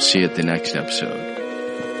 We'll see you at the next episode.